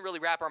can't even really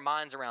wrap our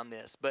minds around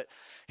this. But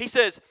he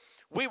says,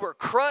 we were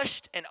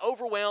crushed and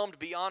overwhelmed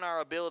beyond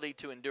our ability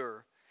to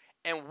endure.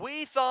 And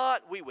we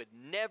thought we would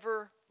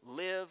never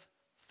live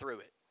through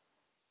it.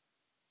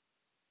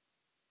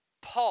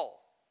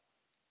 Paul,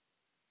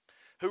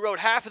 who wrote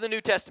half of the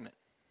New Testament,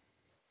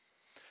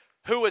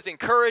 who was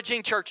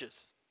encouraging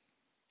churches,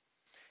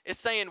 is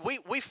saying,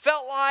 we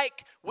felt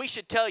like we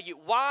should tell you.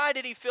 Why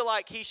did he feel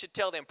like he should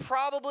tell them?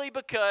 Probably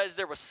because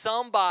there was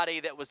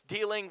somebody that was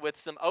dealing with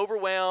some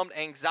overwhelmed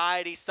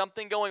anxiety,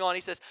 something going on.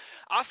 He says,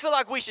 I feel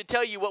like we should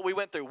tell you what we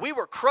went through. We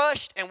were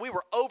crushed and we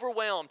were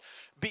overwhelmed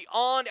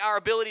beyond our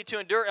ability to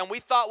endure, and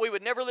we thought we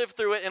would never live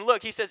through it. And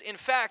look, he says, in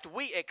fact,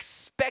 we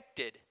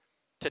expected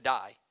to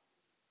die.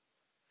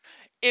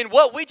 In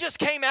what we just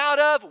came out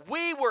of,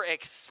 we were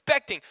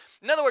expecting.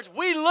 In other words,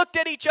 we looked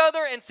at each other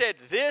and said,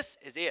 this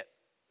is it.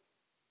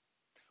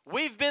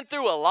 We've been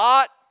through a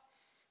lot,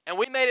 and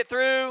we made it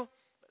through.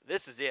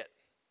 This is it.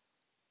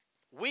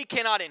 We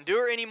cannot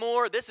endure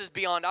anymore. This is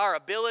beyond our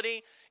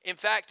ability. In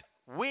fact,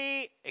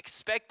 we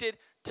expected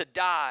to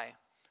die.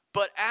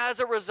 But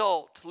as a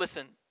result,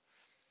 listen,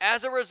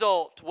 as a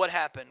result, what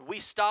happened? We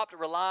stopped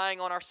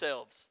relying on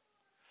ourselves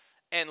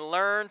and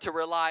learned to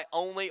rely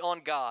only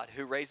on God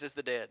who raises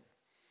the dead.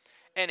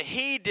 And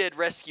he did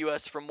rescue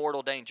us from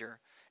mortal danger,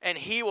 and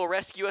he will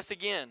rescue us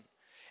again.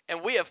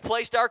 And we have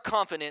placed our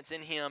confidence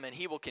in him, and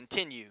he will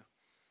continue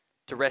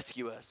to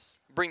rescue us.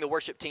 Bring the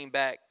worship team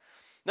back.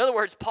 In other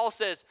words, Paul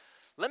says,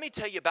 let me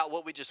tell you about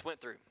what we just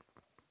went through.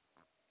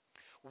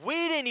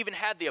 We didn't even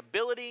have the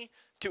ability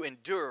to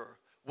endure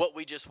what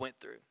we just went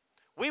through.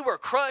 We were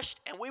crushed,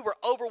 and we were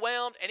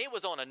overwhelmed, and it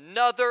was on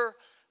another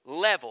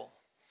level.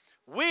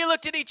 We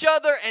looked at each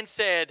other and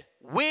said,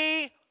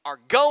 we are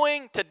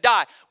going to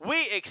die.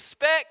 We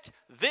expect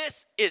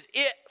this is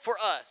it for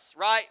us,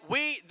 right?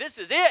 This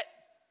is it.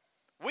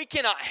 We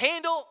cannot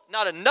handle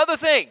not another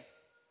thing.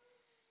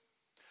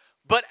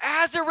 But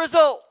as a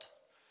result,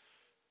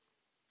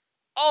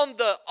 on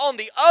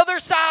the other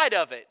side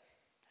of it,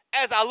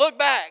 as I look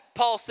back,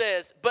 Paul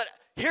says, but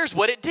here's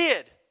what it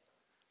did.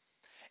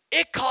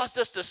 It caused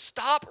us to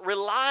stop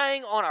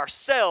relying on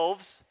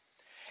ourselves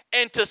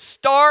and to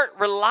start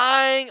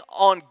relying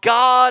on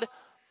God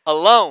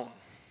alone.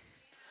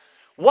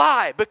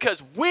 Why?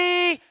 Because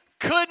we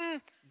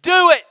couldn't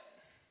do it.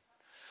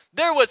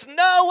 There was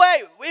no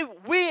way.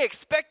 We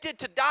expected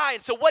to die.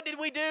 And so what did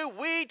we do?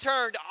 We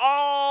turned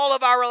all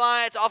of our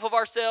reliance off of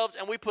ourselves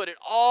and we put it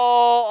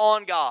all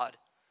on God.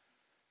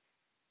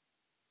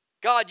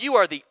 God, you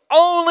are the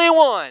only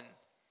one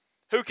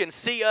who can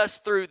see us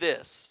through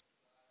this.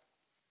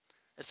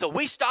 And so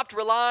we stopped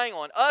relying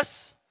on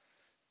us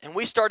and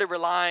we started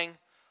relying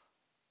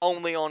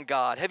only on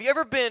God. Have you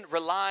ever been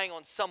relying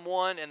on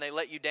someone and they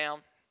let you down?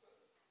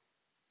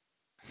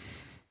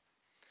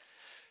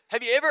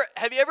 Have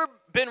you ever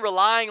been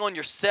relying on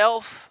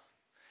yourself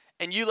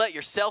and you let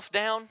yourself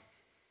down?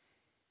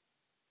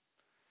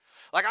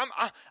 Like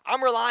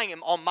I'm relying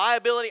on my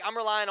ability. I'm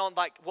relying on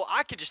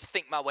I could just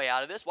think my way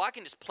out of this. Well, I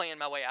can just plan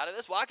my way out of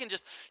this. Well, I can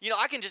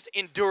just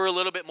endure a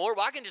little bit more.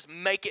 Well, I can just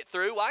make it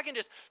through. Well, I can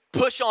just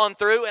push on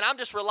through. And I'm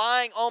just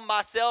relying on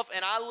myself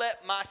and I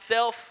let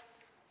myself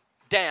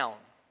down.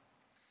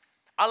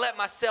 I let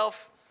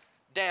myself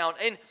down.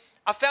 And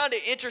I found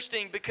it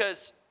interesting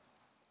because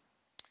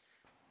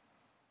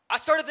I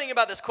started thinking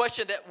about this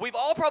question that we've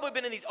all probably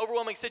been in these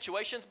overwhelming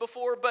situations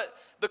before, but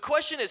the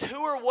question is,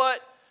 who or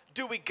what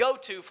do we go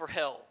to for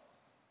help?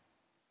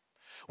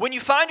 When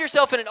you find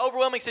yourself in an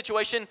overwhelming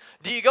situation,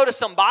 do you go to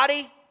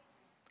somebody?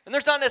 And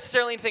there's not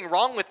necessarily anything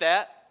wrong with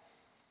that,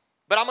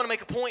 but I'm going to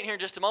make a point here in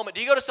just a moment.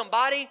 Do you go to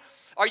somebody?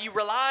 Are you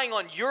relying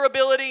on your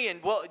ability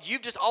and, well,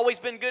 you've just always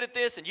been good at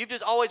this and you've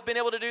just always been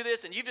able to do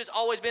this and you've just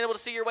always been able to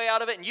see your way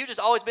out of it and you've just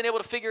always been able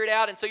to figure it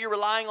out, and so you're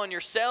relying on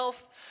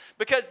yourself?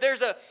 Because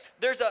there's a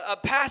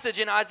passage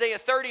in Isaiah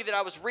 30 that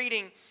I was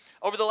reading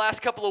over the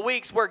last couple of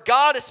weeks where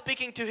God is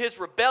speaking to his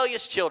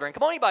rebellious children.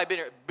 Come on,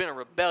 anybody been a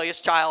rebellious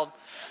child?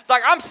 It's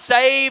like, I'm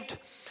saved,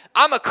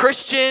 I'm a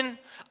Christian,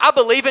 I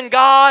believe in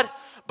God,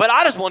 but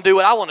I just want to do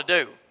what I want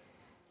to do.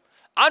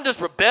 I'm just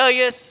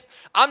rebellious.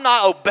 I'm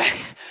not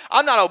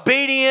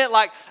obedient.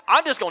 Like,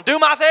 I'm just going to do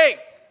my thing.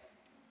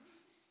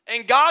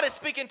 And God is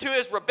speaking to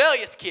his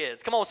rebellious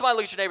kids. Come on, somebody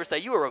look at your neighbor and say,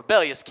 you a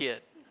rebellious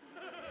kid.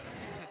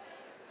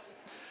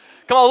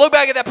 Come on, look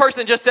back at that person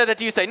that just said that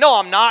to you. Say, no,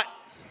 I'm not.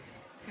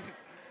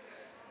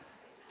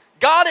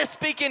 God is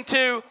speaking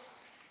to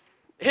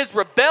his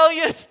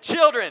rebellious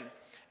children.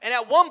 And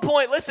at one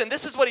point, listen,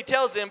 this is what he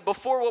tells them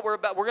before what we're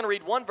about. We're going to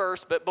read one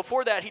verse, but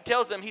before that, he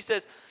tells them, he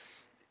says,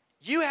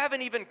 you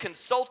haven't even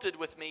consulted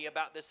with me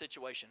about this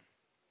situation.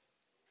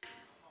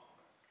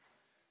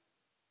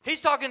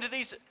 He's talking to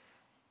these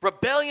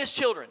rebellious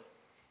children.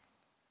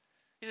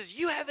 He says,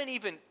 you haven't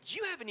even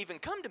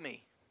come to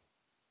me.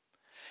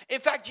 In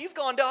fact, you've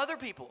gone to other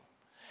people.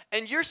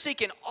 And you're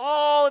seeking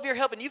all of your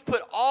help, and you've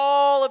put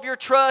all of your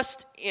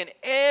trust in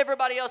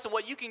everybody else and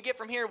what you can get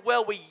from here.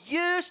 Well, we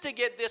used to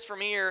get this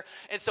from here,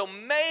 and so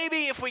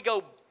maybe if we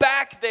go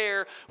back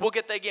there, we'll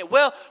get that again.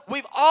 Well,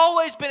 we've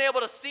always been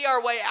able to see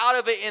our way out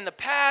of it in the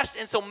past,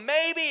 and so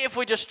maybe if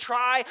we just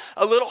try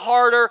a little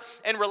harder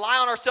and rely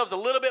on ourselves a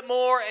little bit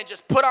more and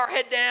just put our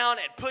head down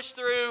and push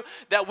through,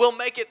 that we'll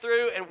make it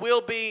through and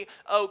we'll be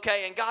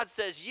okay. And God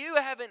says, you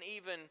haven't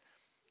even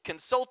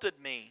consulted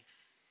me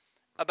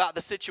about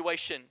the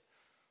situation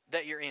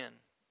that you're in.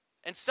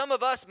 And some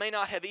of us may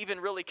not have even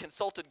really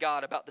consulted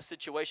God about the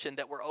situation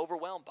that we're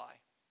overwhelmed by.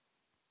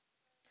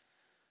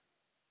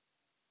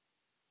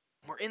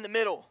 We're in the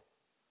middle.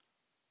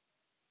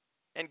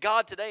 And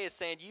God today is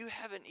saying, you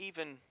haven't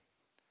even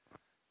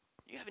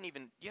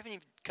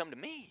come to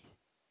me.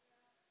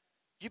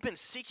 You've been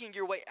seeking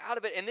your way out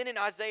of it. And then in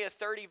Isaiah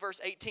 30,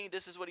 verse 18,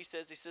 this is what he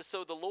says. He says,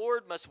 so the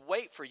Lord must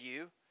wait for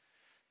you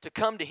to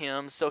come to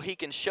him so he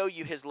can show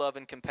you his love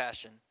and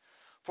compassion.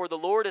 For the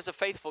Lord is a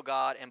faithful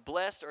God, and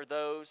blessed are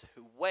those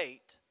who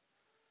wait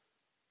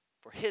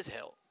for his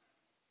help.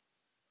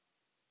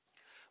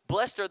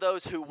 Blessed are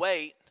those who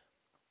wait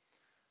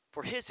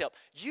for his help.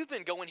 You've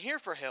been going here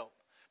for help,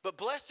 but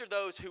blessed are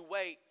those who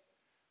wait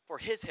for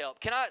his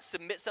help. Can I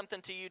submit something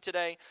to you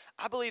today?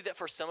 I believe that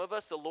for some of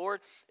us, the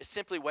Lord is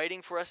simply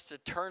waiting for us to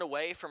turn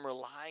away from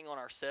relying on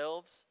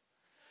ourselves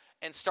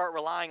and start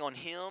relying on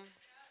him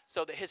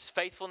so that his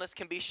faithfulness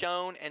can be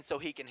shown and so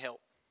he can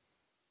help.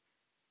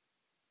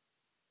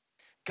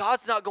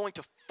 God's not going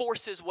to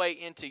force his way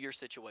into your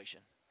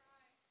situation.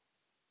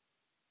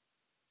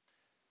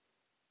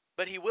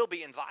 But he will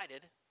be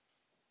invited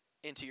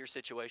into your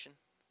situation.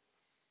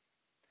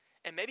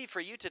 And maybe for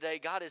you today,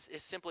 God is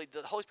simply,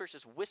 the Holy Spirit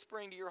is just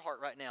whispering to your heart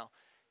right now.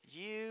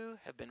 You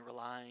have been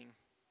relying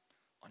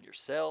on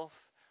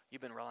yourself.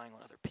 You've been relying on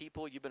other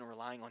people. You've been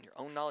relying on your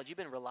own knowledge. You've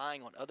been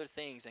relying on other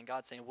things. And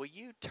God's saying, will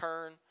you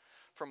turn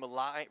from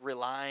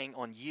relying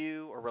on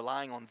you or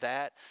relying on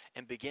that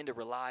and begin to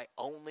rely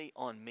only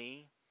on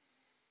me?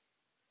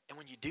 And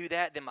when you do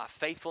that, then my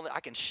faithfulness, I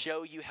can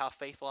show you how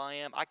faithful I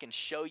am. I can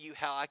show you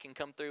how I can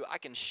come through. I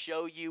can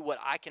show you what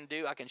I can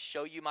do. I can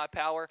show you my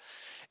power.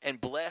 And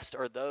blessed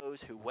are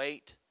those who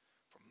wait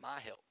for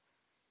my help.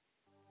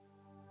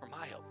 For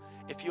my help.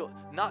 If you'll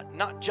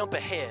not jump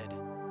ahead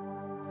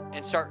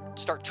and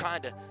start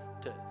trying to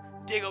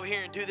dig over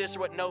here and do this or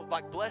what. No,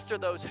 like blessed are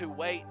those who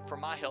wait for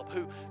my help,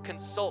 who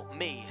consult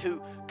me,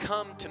 who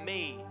come to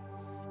me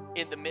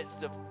in the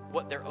midst of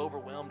what they're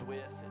overwhelmed with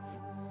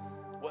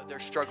and what they're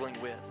struggling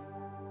with.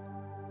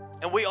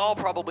 And we all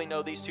probably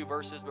know these two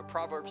verses, but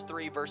Proverbs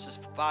 3 verses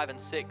 5 and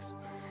 6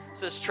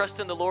 says, trust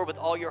in the Lord with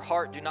all your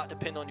heart. Do not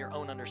depend on your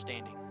own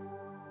understanding.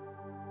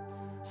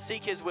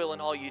 Seek his will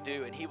in all you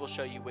do, and he will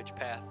show you which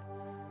path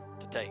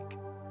to take.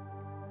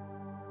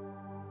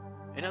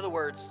 In other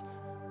words,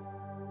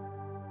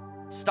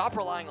 stop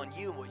relying on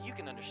you and what you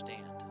can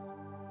understand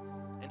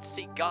and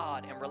seek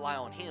God and rely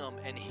on him,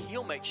 and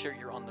he'll make sure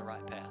you're on the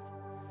right path.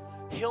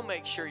 He'll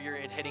make sure you're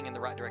heading in the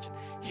right direction.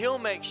 He'll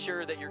make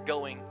sure that you're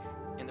going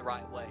in the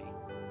right way.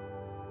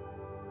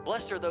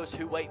 Blessed are those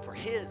who wait for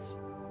his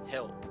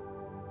help.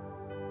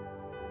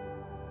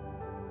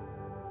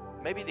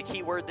 Maybe the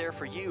key word there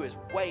for you is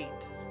wait.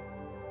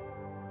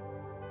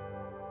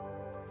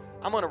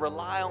 I'm going to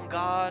rely on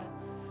God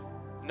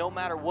no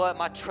matter what.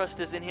 My trust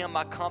is in him.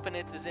 My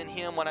confidence is in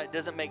him when it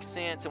doesn't make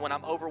sense and when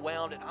I'm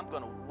overwhelmed, and I'm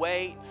going to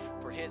wait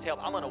for his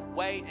help. I'm going to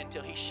wait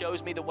until he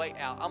shows me the way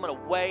out. I'm going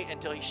to wait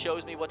until he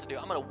shows me what to do.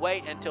 I'm going to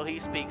wait until he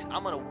speaks.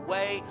 I'm going to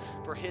wait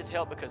for his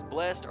help, because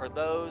blessed are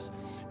those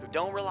who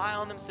don't rely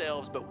on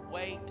themselves but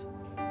wait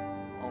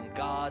on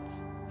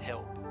God's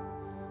help.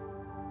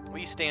 Will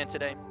you stand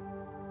today?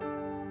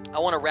 I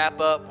want to wrap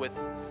up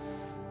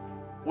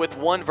with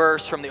one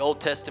verse from the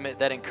Old Testament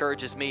that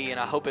encourages me, and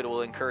I hope it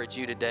will encourage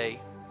you today.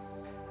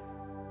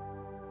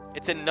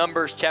 It's in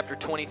Numbers chapter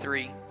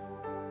 23.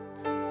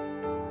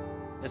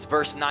 It's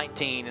verse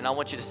 19, and I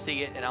want you to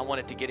see it, and I want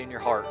it to get in your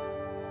heart,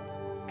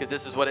 because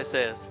this is what it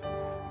says.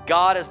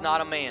 God is not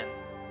a man,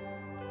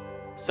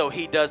 so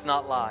he does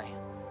not lie.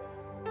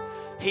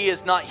 He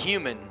is not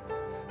human,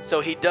 so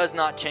he does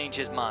not change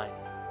his mind.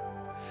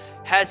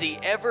 Has he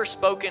ever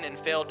spoken and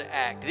failed to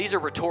act? These are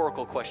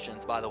rhetorical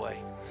questions, by the way.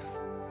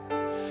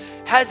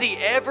 Has he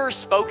ever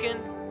spoken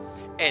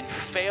and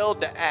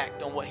failed to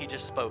act on what he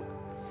just spoke?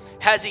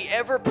 Has he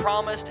ever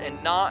promised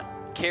and not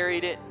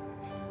carried it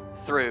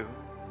through?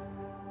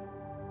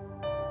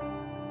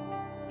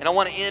 And I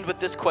want to end with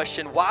this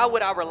question. Why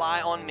would I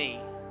rely on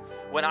me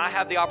when I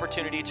have the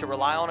opportunity to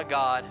rely on a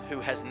God who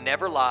has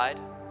never lied,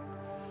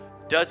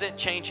 doesn't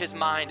change his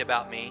mind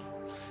about me,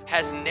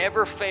 has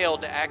never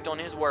failed to act on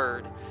his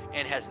word,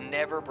 and has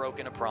never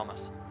broken a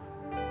promise?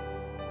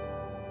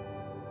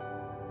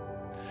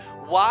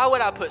 Why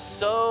would I put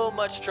so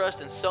much trust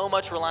and so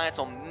much reliance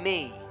on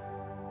me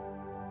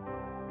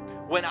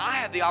when I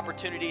have the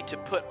opportunity to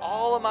put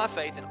all of my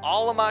faith and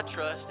all of my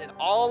trust and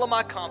all of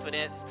my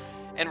confidence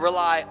and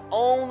rely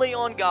only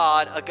on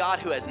God, a God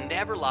who has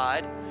never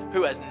lied,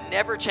 who has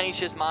never changed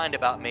his mind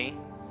about me,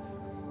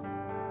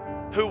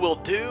 who will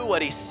do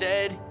what he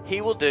said he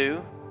will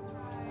do,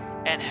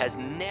 and has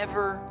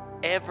never,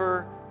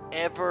 ever,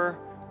 ever,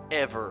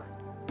 ever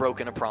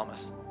broken a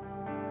promise?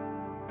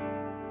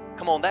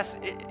 Come on,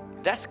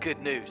 that's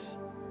good news.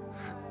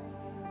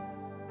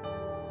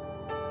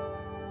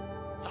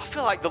 So I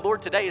feel like the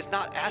Lord today is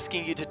not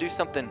asking you to do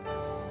something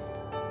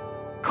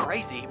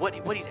crazy. What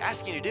he's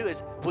asking you to do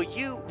is, will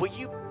you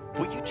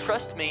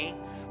trust me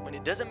when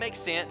it doesn't make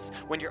sense,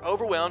 when you're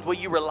overwhelmed? Will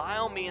you rely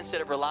on me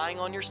instead of relying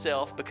on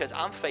yourself? Because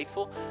I'm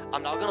faithful.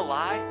 I'm not going to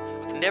lie.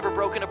 I've never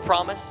broken a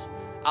promise.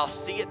 I'll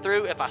see it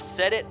through. If I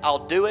said it,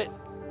 I'll do it.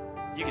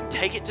 You can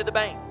take it to the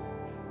bank.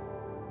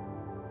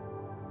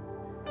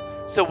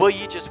 So will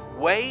you just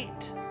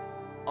wait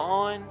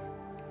on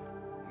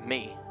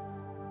me?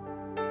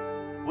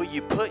 Will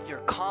you put your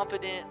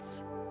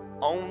confidence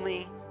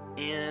only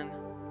in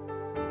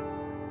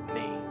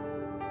me?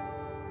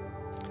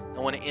 I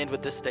want to end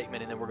with this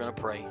statement, and then we're going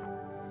to pray.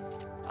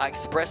 I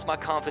express my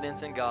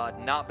confidence in God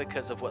not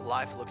because of what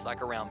life looks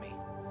like around me,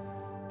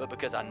 but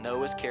because I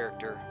know His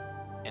character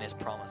and His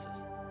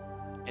promises.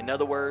 In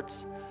other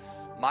words,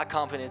 my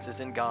confidence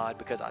is in God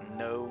because I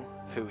know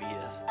who He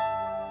is.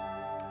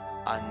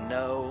 I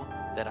know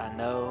that I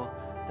know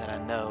that I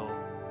know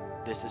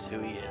this is who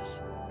He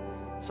is.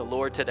 So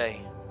Lord,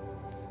 today,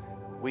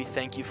 we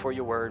thank You for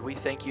Your word. We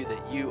thank You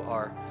that You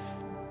are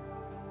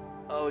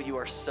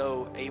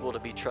so able to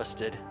be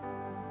trusted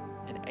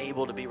and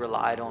able to be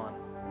relied on,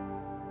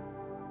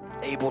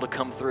 able to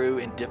come through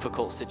in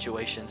difficult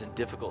situations and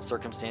difficult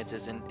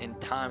circumstances and in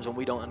times when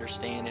we don't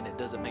understand and it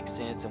doesn't make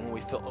sense and when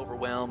we feel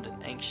overwhelmed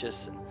and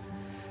anxious. And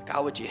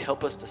God, would You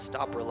help us to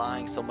stop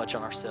relying so much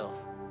on ourselves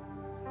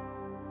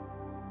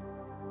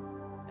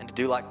and to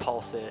do like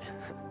Paul said.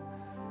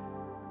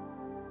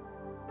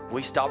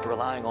 We stopped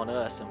relying on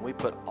us and we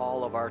put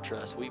all of our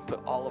trust, we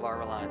put all of our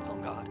reliance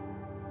on God,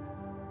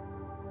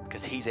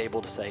 because He's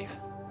able to save.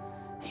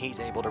 He's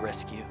able to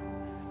rescue.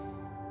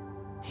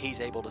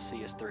 He's able to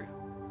see us through.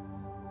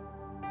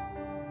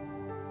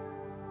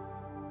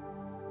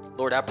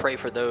 Lord, I pray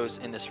for those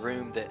in this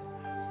room that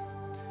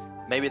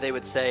maybe they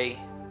would say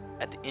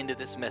at the end of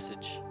this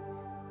message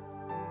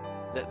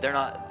that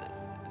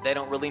they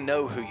don't really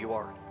know who You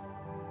are.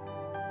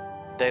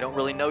 They don't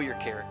really know Your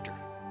character.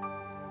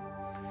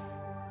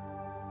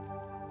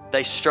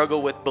 They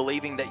struggle with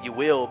believing that You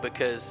will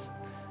because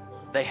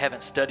they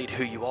haven't studied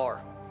who You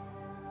are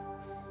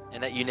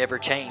and that You never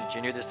change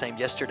and You're the same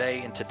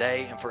yesterday and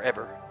today and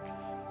forever.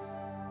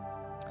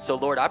 So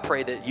Lord, I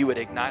pray that You would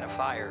ignite a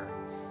fire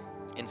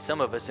in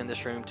some of us in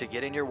this room to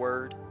get in Your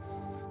word,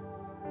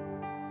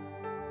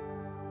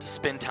 to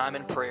spend time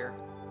in prayer,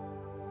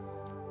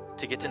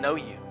 to get to know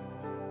You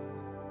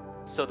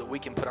so that we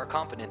can put our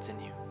confidence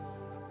in You.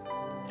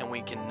 And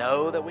we can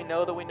know that we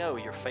know that we know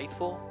You're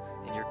faithful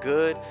and You're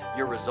good.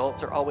 Your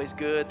results are always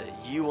good,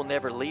 that You will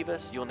never leave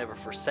us. You'll never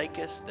forsake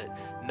us,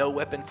 that no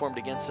weapon formed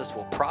against us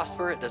will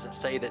prosper. It doesn't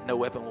say that no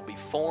weapon will be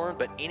formed,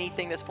 but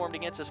anything that's formed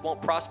against us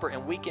won't prosper,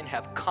 and we can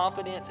have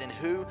confidence in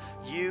who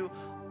You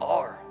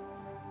are.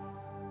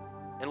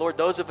 And Lord,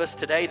 those of us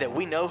today that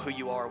we know who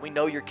You are, we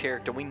know Your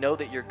character, we know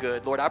that You're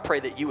good, Lord, I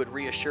pray that You would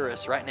reassure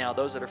us right now,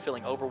 those that are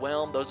feeling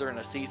overwhelmed, those that are in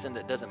a season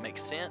that doesn't make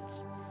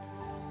sense.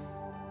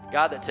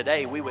 God, that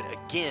today we would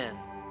again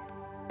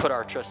put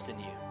our trust in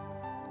You,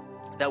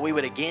 that we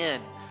would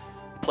again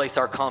place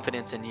our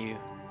confidence in You.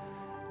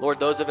 Lord,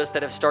 those of us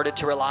that have started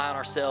to rely on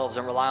ourselves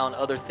and rely on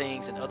other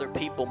things and other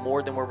people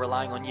more than we're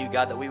relying on You,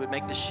 God, that we would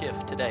make the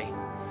shift today,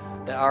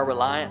 that our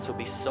reliance would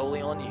be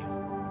solely on You,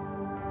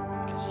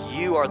 because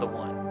You are the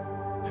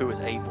one who is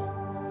able.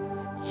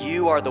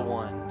 You are the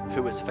one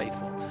who is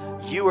faithful.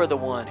 You are the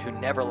one who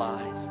never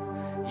lies.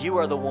 You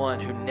are the one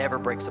who never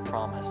breaks a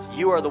promise.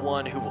 You are the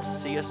one who will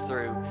see us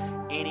through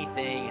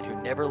anything and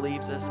who never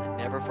leaves us and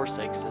never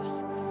forsakes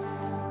us.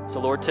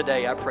 So Lord,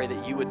 today I pray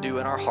that You would do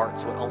in our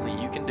hearts what only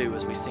You can do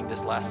as we sing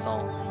this last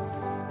song.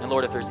 And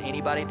Lord, if there's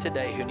anybody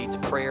today who needs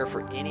prayer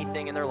for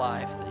anything in their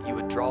life, that You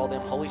would draw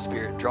them, Holy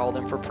Spirit, draw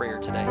them for prayer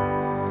today.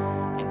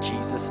 In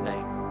Jesus'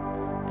 name,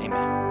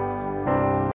 amen.